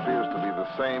spotted what appears to be the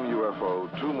same UFO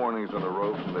 2 mornings in a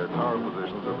row from their tower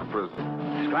positions at the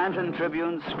prison. Scranton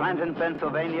Tribune, Scranton,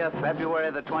 Pennsylvania,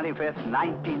 February the 25th,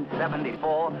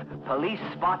 1974. Police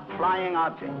spot flying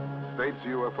object. State's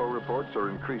UFO reports are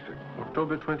increasing.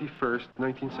 October 21st,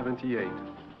 1978.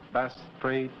 Bass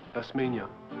Strait, Tasmania.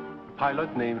 A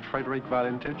pilot named Frederick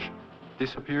Valentich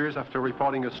disappears after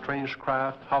reporting a strange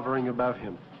craft hovering above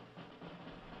him.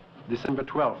 December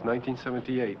 12,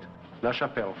 1978, La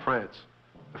Chapelle, France.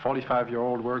 A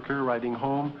 45-year-old worker riding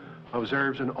home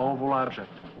observes an oval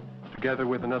object. Together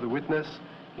with another witness,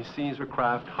 he sees the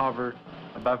craft hover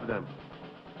above them.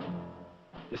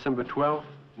 December 12,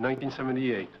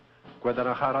 1978,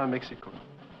 Guadalajara, Mexico.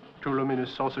 2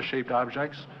 luminous saucer-shaped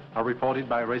objects are reported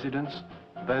by residents,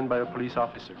 then by a police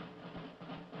officer.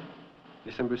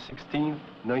 December 16,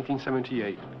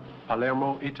 1978,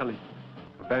 Palermo, Italy.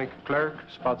 A bank clerk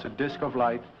spots a disc of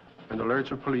light and alerts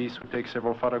the police, who take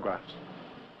several photographs.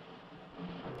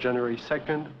 January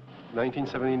 2nd,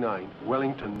 1979,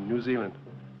 Wellington, New Zealand.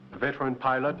 A veteran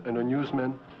pilot and a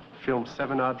newsman film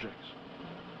 7 objects.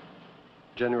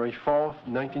 January 4th,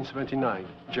 1979,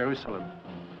 Jerusalem.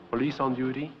 Police on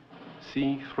duty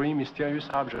see 3 mysterious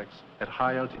objects at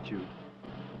high altitude.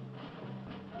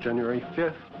 January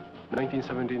 5th,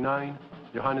 1979,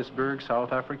 Johannesburg,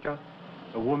 South Africa.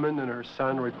 A woman and her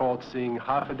son report seeing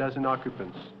half a dozen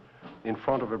occupants in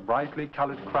front of a brightly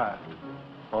colored craft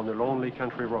on a lonely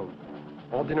country road.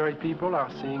 Ordinary people are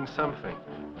seeing something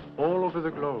all over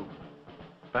the globe.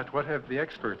 But what have the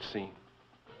experts seen?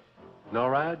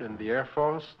 NORAD and the Air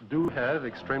Force do have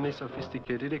extremely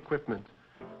sophisticated equipment,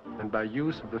 and by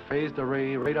use of the phased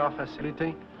array radar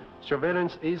facility,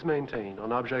 surveillance is maintained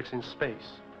on objects in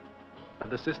space. But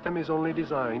the system is only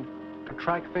designed to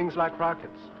track things like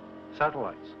rockets,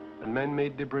 satellites, and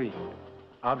man-made debris,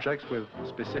 objects with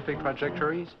specific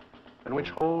trajectories and which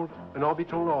hold an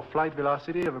orbital or flight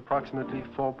velocity of approximately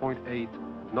 4.8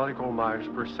 nautical miles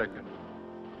per second.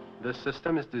 This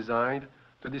system is designed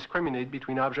to discriminate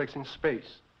between objects in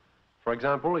space. For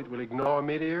example, it will ignore a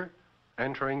meteor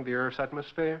entering the Earth's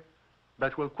atmosphere,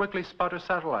 but will quickly spot a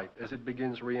satellite as it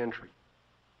begins re-entry.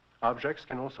 Objects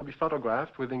can also be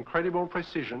photographed with incredible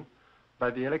precision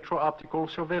by the electro-optical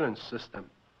surveillance system,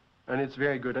 and it's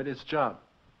very good at its job.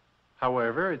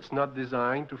 However, it's not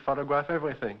designed to photograph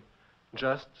everything,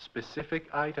 just specific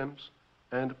items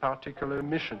and particular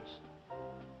missions.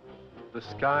 The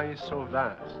sky is so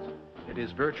vast, it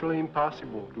is virtually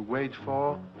impossible to wait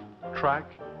for,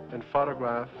 track, and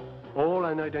photograph all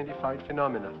unidentified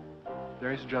phenomena.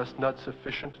 There is just not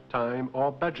sufficient time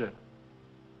or budget.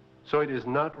 So it is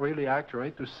not really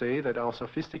accurate to say that our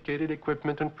sophisticated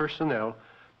equipment and personnel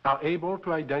are able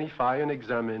to identify and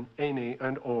examine any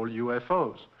and all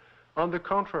UFOs. On the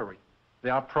contrary, they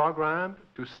are programmed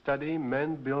to study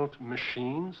man-built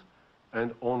machines,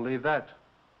 and only that.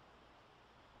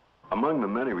 Among the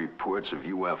many reports of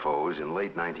UFOs in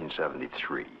late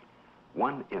 1973,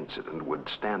 one incident would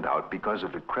stand out because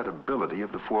of the credibility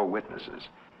of the four witnesses.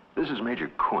 This is Major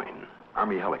Coyne,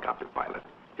 Army helicopter pilot,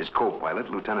 his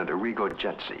co-pilot, Lieutenant Arrigo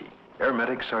Jetsi, Air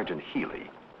Medic Sergeant Healy,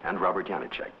 and Robert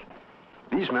Janicek.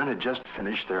 These men had just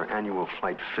finished their annual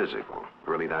flight physical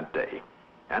early that day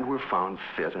and were found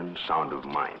fit and sound of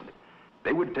mind.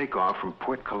 They would take off from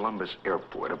Port Columbus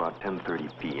Airport about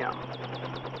 10:30 p.m.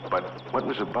 But what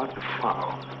was about to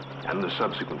follow, and the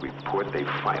subsequent report they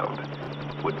filed,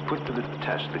 would put to the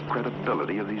test the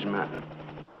credibility of these men.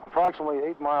 Approximately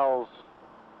 8 miles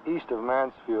east of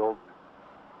Mansfield,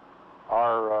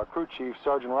 our crew chief,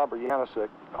 Sergeant Robert Janicek,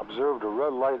 observed a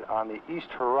red light on the east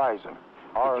horizon.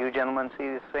 Did you gentlemen see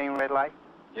the same red light?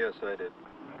 Yes, I did.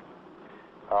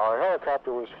 Our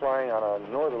helicopter was flying on a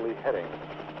northerly heading.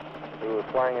 We were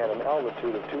flying at an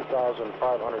altitude of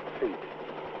 2,500 feet.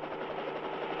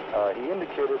 He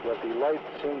indicated that the light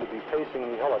seemed to be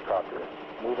pacing the helicopter,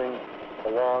 moving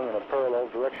along in a parallel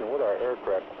direction with our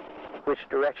aircraft. Which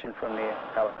direction from the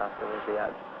helicopter was the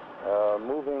at?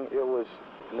 Moving, it was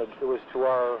to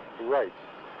our right,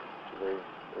 to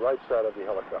the right side of the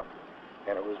helicopter,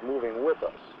 and it was moving with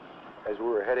us as we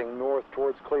were heading north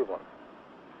towards Cleveland.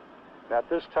 And at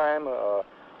this time,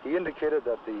 he indicated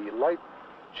that the light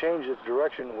changed its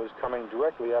direction, was coming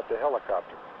directly at the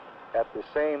helicopter at the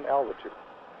same altitude.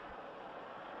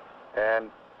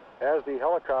 And as the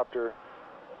helicopter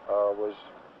was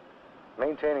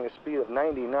maintaining a speed of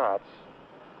 90 knots,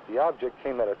 the object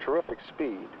came at a terrific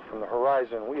speed from the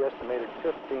horizon. We estimated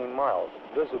 15 miles.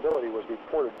 Visibility was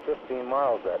reported 15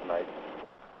 miles that night.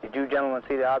 Did you gentlemen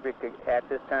see the object at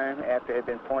this time, after it had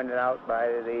been pointed out by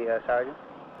the sergeant?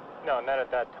 No, not at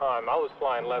that time. I was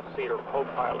flying left seat or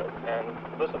co-pilot, and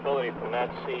visibility from that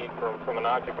seat from an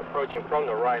object approaching from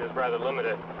the right is rather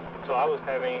limited. So I was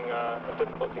having a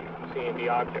difficulty seeing the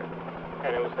object.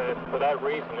 And it was for that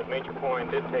reason that Major Coyne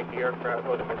did take the aircraft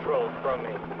or the controls from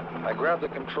me. I grabbed the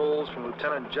controls from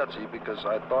Lieutenant Jetsi because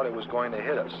I thought it was going to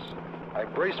hit us. I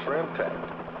braced for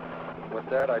impact. With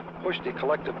that, I pushed the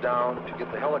collective down to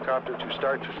get the helicopter to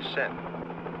start to descend.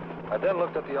 I then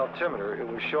looked at the altimeter. It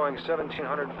was showing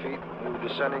 1,700 feet, and we were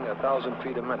descending 1,000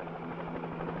 feet a minute.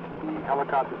 The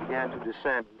helicopter began to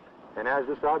descend, and as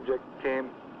this object came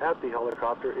at the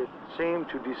helicopter, it seemed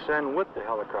to descend with the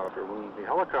helicopter. When the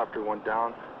helicopter went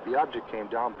down, the object came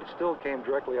down, but it still came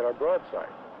directly at our broadside,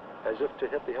 as if to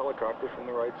hit the helicopter from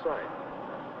the right side.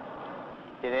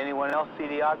 Did anyone else see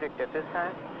the object at this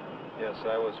time? Yes,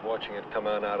 I was watching it come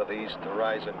on out of the east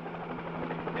horizon.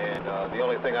 And the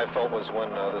only thing I felt was when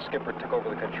the skipper took over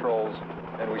the controls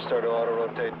and we started to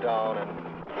auto-rotate down, and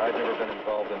I'd never been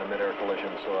involved in a mid-air collision,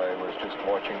 so I was just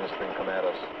watching this thing come at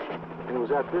us. And it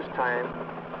was at this time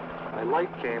a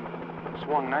light came,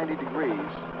 swung 90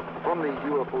 degrees from the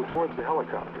UFO towards the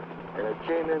helicopter, and it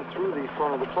came in through the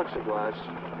front of the plexiglass,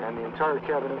 and the entire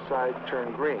cabin inside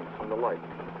turned green from the light.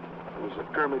 It was a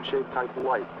pyramid-shaped type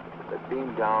light that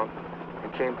beamed down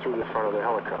and came through the front of the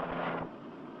helicopter.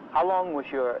 How long was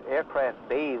your aircraft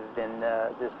bathed in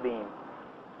this beam?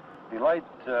 The light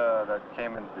that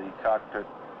came into the cockpit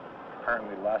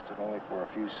apparently lasted only for a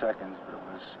few seconds, but it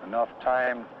was enough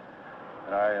time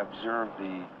that I observed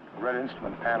the red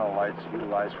instrument panel lights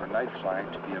utilized for night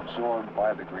flying to be absorbed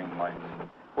by the green light.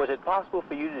 Was it possible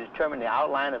for you to determine the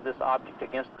outline of this object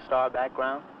against the star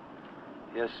background?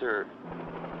 Yes, sir.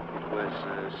 It was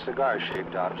a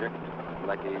cigar-shaped object,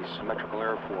 like a symmetrical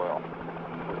airfoil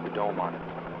with the dome on it.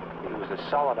 It was a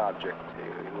solid object.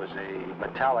 It was a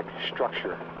metallic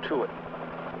structure to it.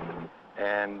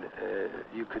 and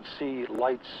you could see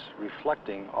lights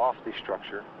reflecting off the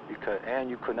structure, and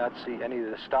you could not see any of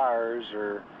the stars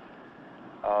or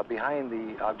behind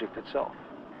the object itself.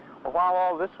 Well, while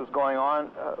all this was going on,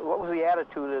 what was the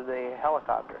attitude of the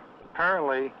helicopter?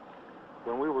 Apparently,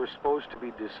 when we were supposed to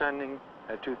be descending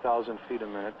at 2,000 feet a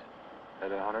minute at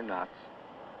 100 knots,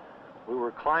 we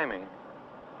were climbing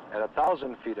at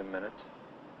 1,000 feet a minute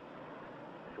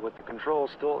with the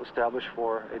controls still established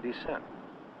for a descent.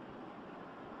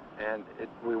 And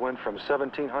we went from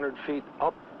 1,700 feet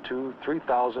up to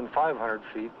 3,500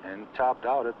 feet and topped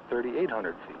out at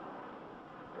 3,800 feet.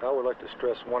 I would like to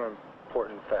stress one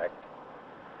important fact,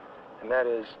 and that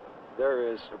is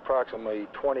there is approximately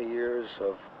 20 years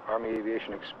of Army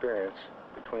aviation experience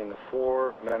between the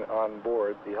 4 men on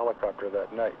board the helicopter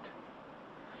that night.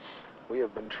 We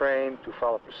have been trained to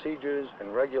follow procedures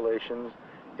and regulations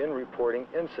in reporting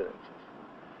incidences,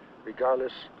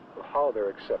 regardless of how they're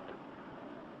accepted.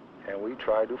 And we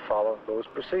try to follow those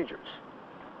procedures.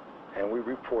 And we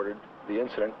reported the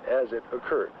incident as it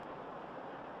occurred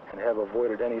and have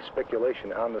avoided any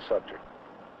speculation on the subject.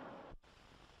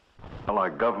 While our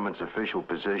government's official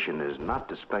position is not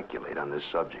to speculate on this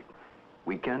subject,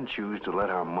 we can choose to let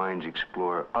our minds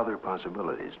explore other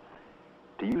possibilities,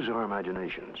 to use our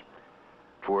imaginations.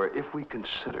 For if we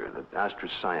consider that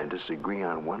astroscientists agree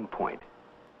on one point,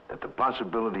 that the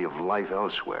possibility of life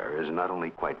elsewhere is not only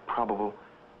quite probable,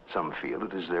 some feel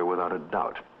it is there without a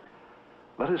doubt.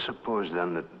 Let us suppose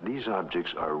then that these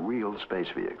objects are real space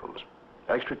vehicles,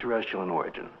 extraterrestrial in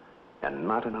origin, and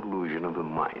not an illusion of the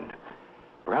mind.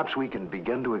 Perhaps we can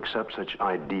begin to accept such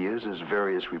ideas as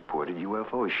various reported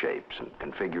UFO shapes and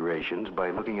configurations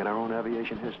by looking at our own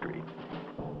aviation history.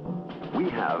 We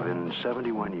have, in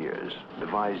 71 years,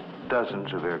 devised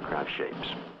dozens of aircraft shapes,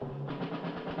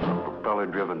 from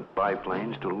propeller-driven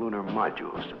biplanes to lunar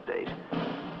modules to date.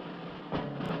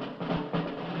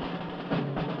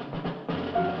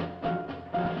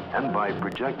 And by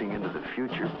projecting into the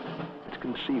future, it's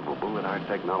conceivable that our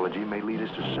technology may lead us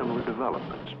to similar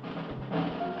developments.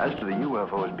 As to the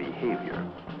UFO's behavior,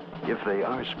 if they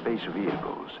are space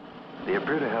vehicles, they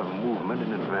appear to have movement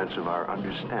in advance of our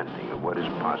understanding of what is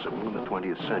possible in the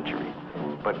 20th century.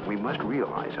 But we must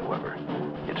realize, however,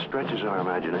 it stretches our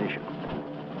imagination.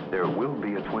 There will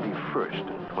be a 21st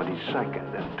and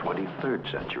 22nd and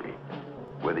 23rd century,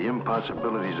 where the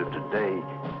impossibilities of today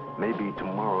may be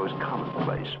tomorrow's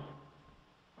commonplace.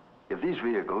 If these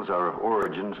vehicles are of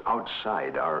origins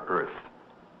outside our Earth,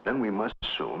 then we must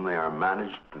assume they are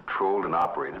managed, controlled, and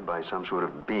operated by some sort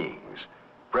of beings,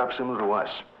 perhaps similar to us.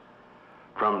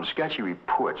 From sketchy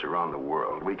reports around the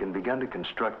world, we can begin to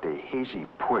construct a hazy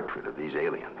portrait of these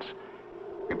aliens.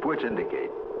 Reports indicate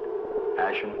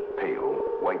ashen, pale,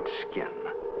 white skin,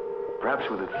 perhaps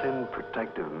with a thin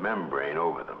protective membrane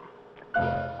over them.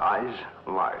 Eyes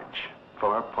large,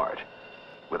 far apart,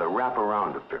 with a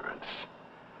wraparound appearance.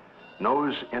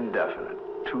 Nose indefinite,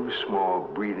 2 small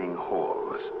breathing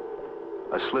holes.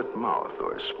 A slit mouth,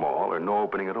 or small or no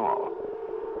opening at all.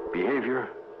 Behavior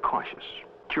cautious,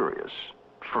 curious,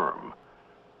 firm.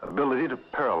 Ability to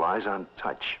paralyze on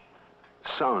touch.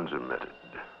 Sounds emitted.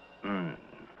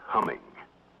 Humming.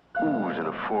 Oohs in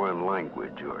a foreign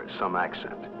language or some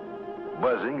accent.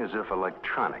 Buzzing as if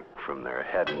electronic from their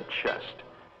head and chest.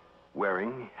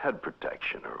 Wearing head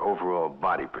protection or overall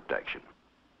body protection.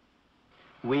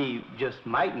 We just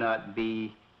might not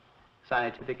be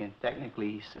scientific and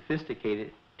technically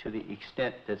sophisticated to the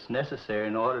extent that's necessary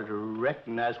in order to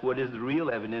recognize what is the real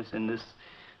evidence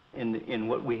in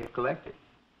what we have collected.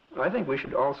 I think we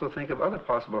should also think of other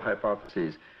possible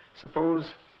hypotheses. Suppose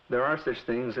there are such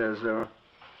things as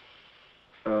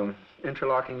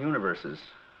interlocking universes,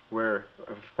 where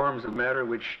forms of matter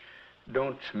which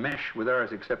don't mesh with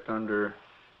ours except under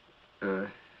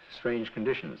strange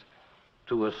conditions.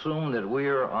 To assume that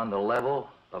we're on the level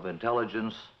of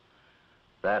intelligence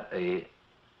that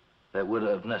would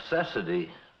of necessity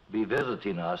be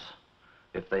visiting us,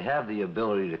 if they have the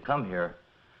ability to come here,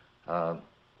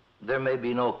 there may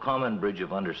be no common bridge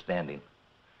of understanding.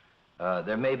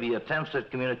 There may be attempts at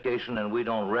communication and we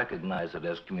don't recognize it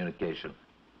as communication.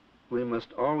 We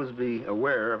must always be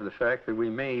aware of the fact that we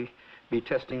may be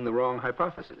testing the wrong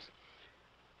hypothesis.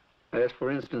 As for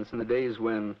instance, in the days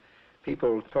when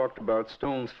people talked about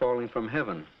stones falling from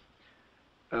heaven,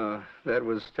 that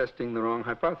was testing the wrong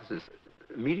hypothesis.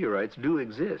 Meteorites do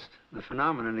exist, the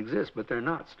phenomenon exists, but they're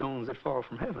not stones that fall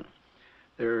from heaven.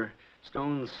 They're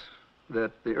stones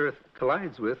that the Earth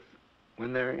collides with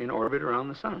when they're in orbit around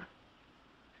the sun.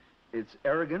 It's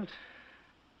arrogant,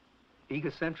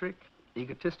 egocentric,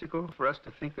 egotistical for us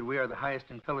to think that we are the highest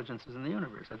intelligences in the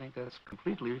universe. I think that's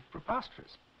completely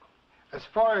preposterous. As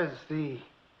far as the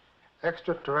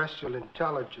extraterrestrial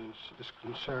intelligence is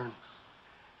concerned,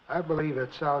 I believe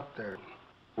it's out there.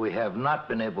 We have not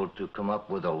been able to come up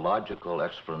with a logical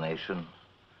explanation.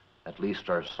 At least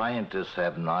our scientists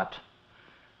have not.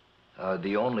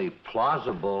 The only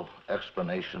plausible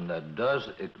explanation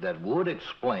that would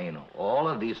explain all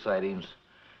of these sightings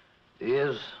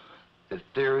is the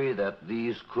theory that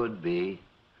these could be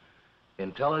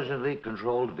intelligently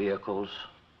controlled vehicles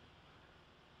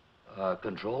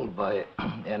controlled by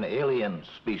an alien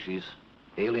species,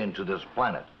 alien to this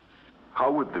planet. How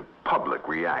would the public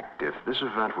react if this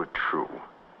event were true?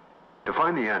 To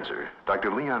find the answer,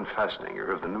 Dr. Leon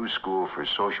Festinger of the New School for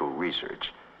Social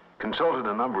Research consulted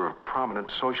a number of prominent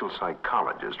social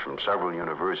psychologists from several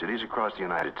universities across the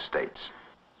United States.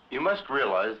 You must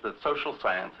realize that social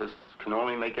scientists can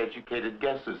only make educated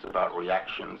guesses about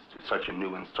reactions to such a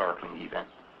new and startling event.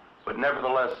 But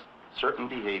nevertheless, certain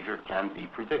behavior can be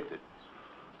predicted.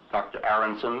 Dr.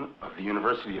 Aronson of the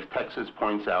University of Texas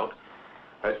points out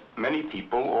that many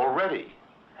people already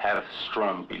have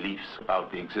strong beliefs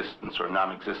about the existence or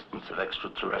non-existence of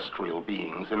extraterrestrial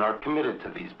beings and are committed to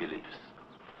these beliefs.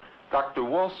 Dr.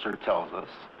 Walser tells us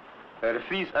that if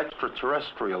these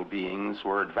extraterrestrial beings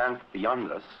were advanced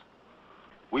beyond us,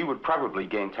 we would probably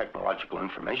gain technological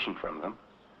information from them,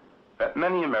 that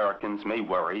many Americans may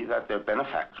worry that their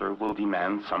benefactor will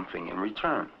demand something in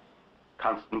return,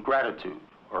 constant gratitude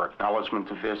or acknowledgement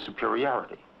of their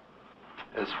superiority.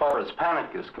 As far as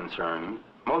panic is concerned,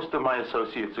 most of my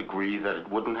associates agree that it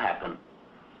wouldn't happen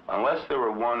unless there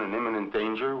were, one, an imminent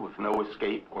danger with no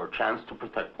escape or chance to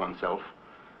protect oneself,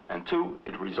 and two,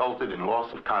 it resulted in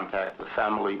loss of contact with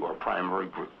family or primary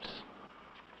groups.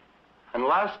 And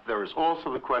last, there is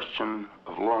also the question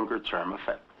of longer-term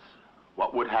effects.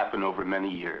 What would happen over many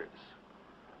years?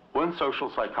 One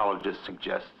social psychologist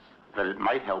suggests that it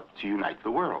might help to unite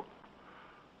the world.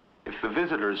 If the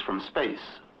visitors from space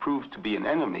prove to be an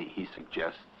enemy, he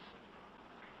suggests,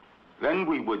 then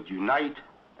we would unite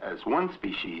as one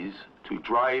species to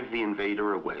drive the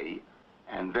invader away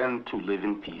and then to live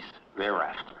in peace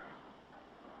thereafter.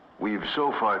 We've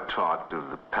so far talked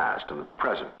of the past and the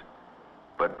present,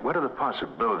 but what are the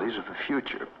possibilities of the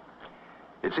future?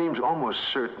 It seems almost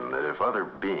certain that if other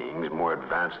beings more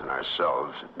advanced than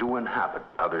ourselves do inhabit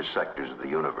other sectors of the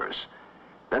universe,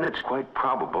 then it's quite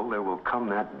probable there will come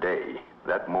that day,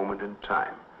 that moment in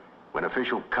time, when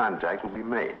official contact will be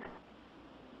made.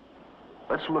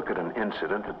 Let's look at an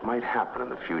incident that might happen in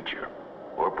the future,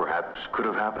 or perhaps could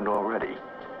have happened already.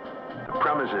 The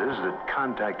premise is that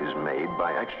contact is made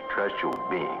by extraterrestrial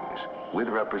beings with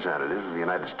representatives of the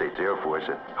United States Air Force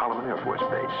at Holloman Air Force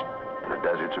Base in the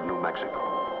deserts of New Mexico.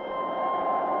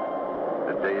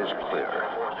 The day is clear.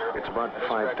 It's about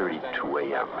 5:32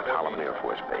 a.m. at Holloman Air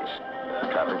Force Base.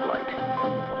 Traffic light.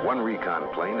 One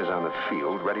recon plane is on the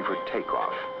field ready for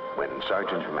takeoff when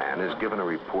Sergeant Mann is given a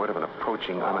report of an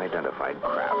approaching unidentified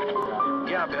craft.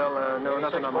 Yeah, Bill, no,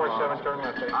 nothing on the wall.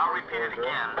 I'll repeat it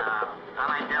again.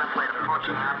 Unidentified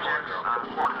approaching objects on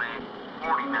coordinate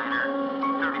 40 meter,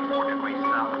 34 degrees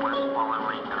southwest, following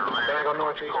Lincoln around. Can I go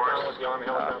northeast down with the Army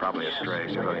helicopter? Probably a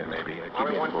stray civilian, maybe. Keep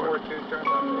me Army informed. 142, turn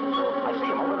left. I see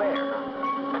him over there.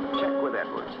 Check with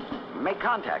Edwards. Make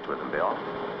contact with him, Bill.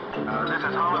 This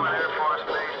is Hollywood Air Force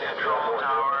Base, control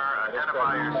tower.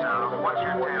 Identify yourself. What's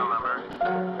your tail number?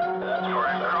 You're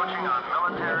encroaching on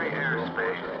military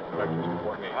airspace.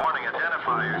 Warning,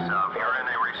 identify yourself. You're in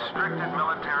a restricted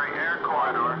military air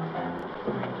corridor.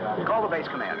 Call the base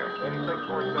commander.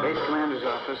 Base commander's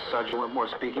office, Sergeant Whitmore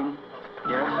speaking.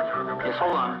 Yes? Yes,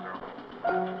 hold on.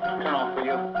 Turn off for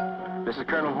you. This is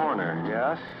Colonel Horner,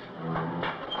 yes?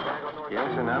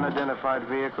 Yes, an unidentified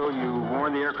vehicle. You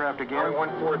warned the aircraft again?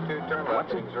 142, turn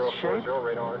left. What's its shape?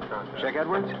 Check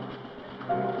Edwards.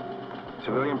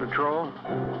 Civilian patrol?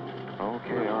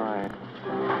 Okay, all right.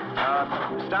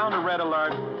 It's down to red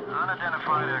alert.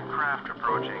 Unidentified aircraft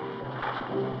approaching.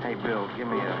 Hey, Bill, give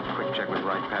me a quick check with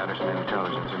Wright Patterson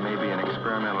Intelligence. There may be an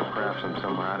experimental craft from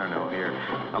somewhere, I don't know, here.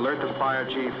 Alert the fire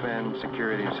chief and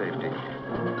security and safety.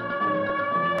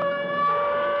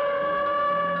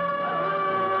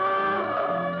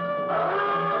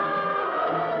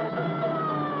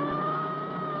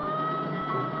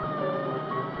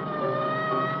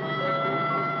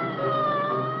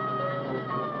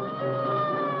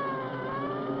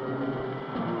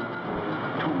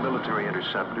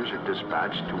 Interceptors are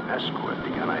dispatched to escort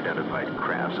the unidentified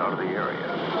crafts out of the area.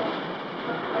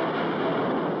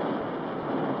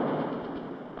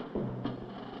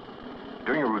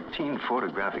 During a routine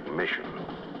photographic mission,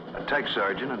 a tech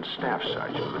sergeant and staff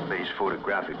sergeant of the base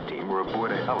photographic team were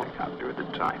aboard a helicopter at the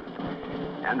time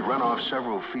and run off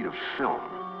several feet of film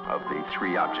of the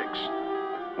three objects,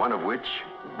 one of which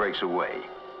breaks away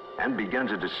and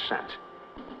begins a descent.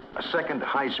 A second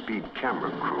high-speed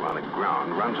camera crew on the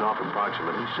ground runs off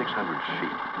approximately 600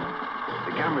 feet.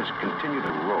 The cameras continue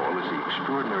to roll as the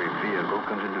extraordinary vehicle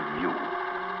comes into view.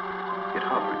 It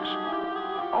hovers,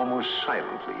 almost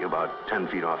silently, about 10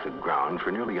 feet off the ground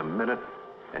for nearly a minute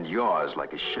and yaws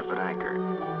like a ship at anchor,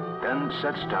 then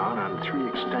sets down on 3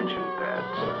 extension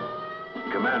pads.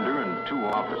 The commander and 2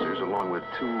 officers, along with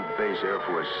 2 base Air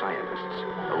Force scientists,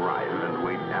 arrive and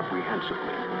wait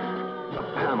apprehensively. A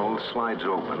panel slides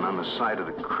open on the side of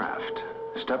the craft.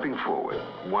 Stepping forward,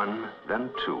 1, then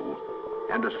 2,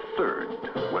 and a third,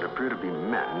 what appear to be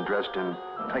men dressed in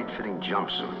tight-fitting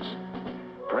jumpsuits,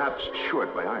 perhaps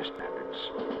short by our standards,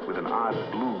 with an odd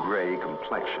blue-gray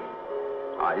complexion,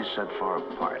 eyes set far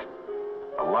apart,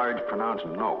 a large pronounced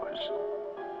nose.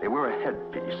 They wear a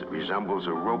headpiece that resembles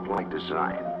a rope-like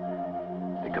design.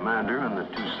 The commander and the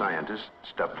 2 scientists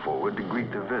step forward to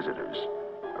greet the visitors.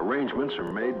 Arrangements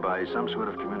are made by some sort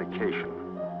of communication,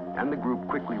 and the group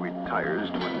quickly retires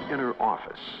to an inner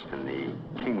office in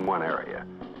the King 1 area.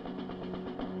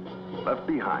 Left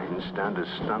behind stand a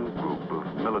stunned group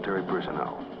of military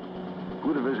personnel.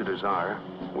 Who the visitors are,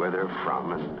 where they're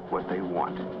from, and what they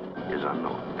want is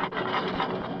unknown.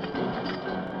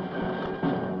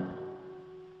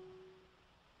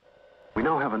 We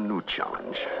now have a new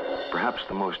challenge, perhaps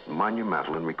the most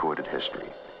monumental in recorded history.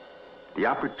 The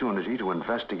opportunity to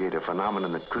investigate a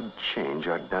phenomenon that could change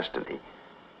our destiny.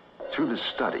 Through the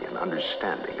study and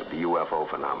understanding of the UFO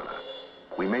phenomena,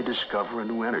 we may discover a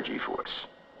new energy force,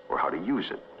 or how to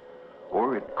use it.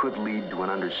 Or it could lead to an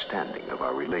understanding of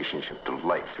our relationship to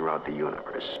life throughout the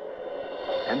universe.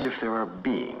 And if there are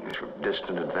beings from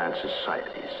distant advanced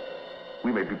societies,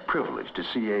 we may be privileged to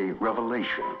see a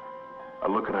revelation, a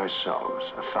look at ourselves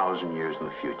 1,000 years in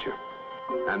the future.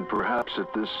 And perhaps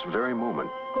at this very moment,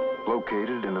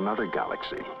 located in another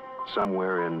galaxy,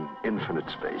 somewhere in infinite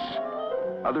space,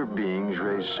 other beings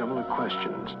raise similar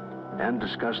questions and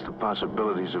discuss the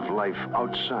possibilities of life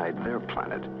outside their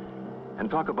planet, and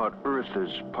talk about Earth as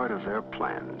part of their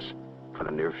plans for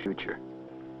the near future.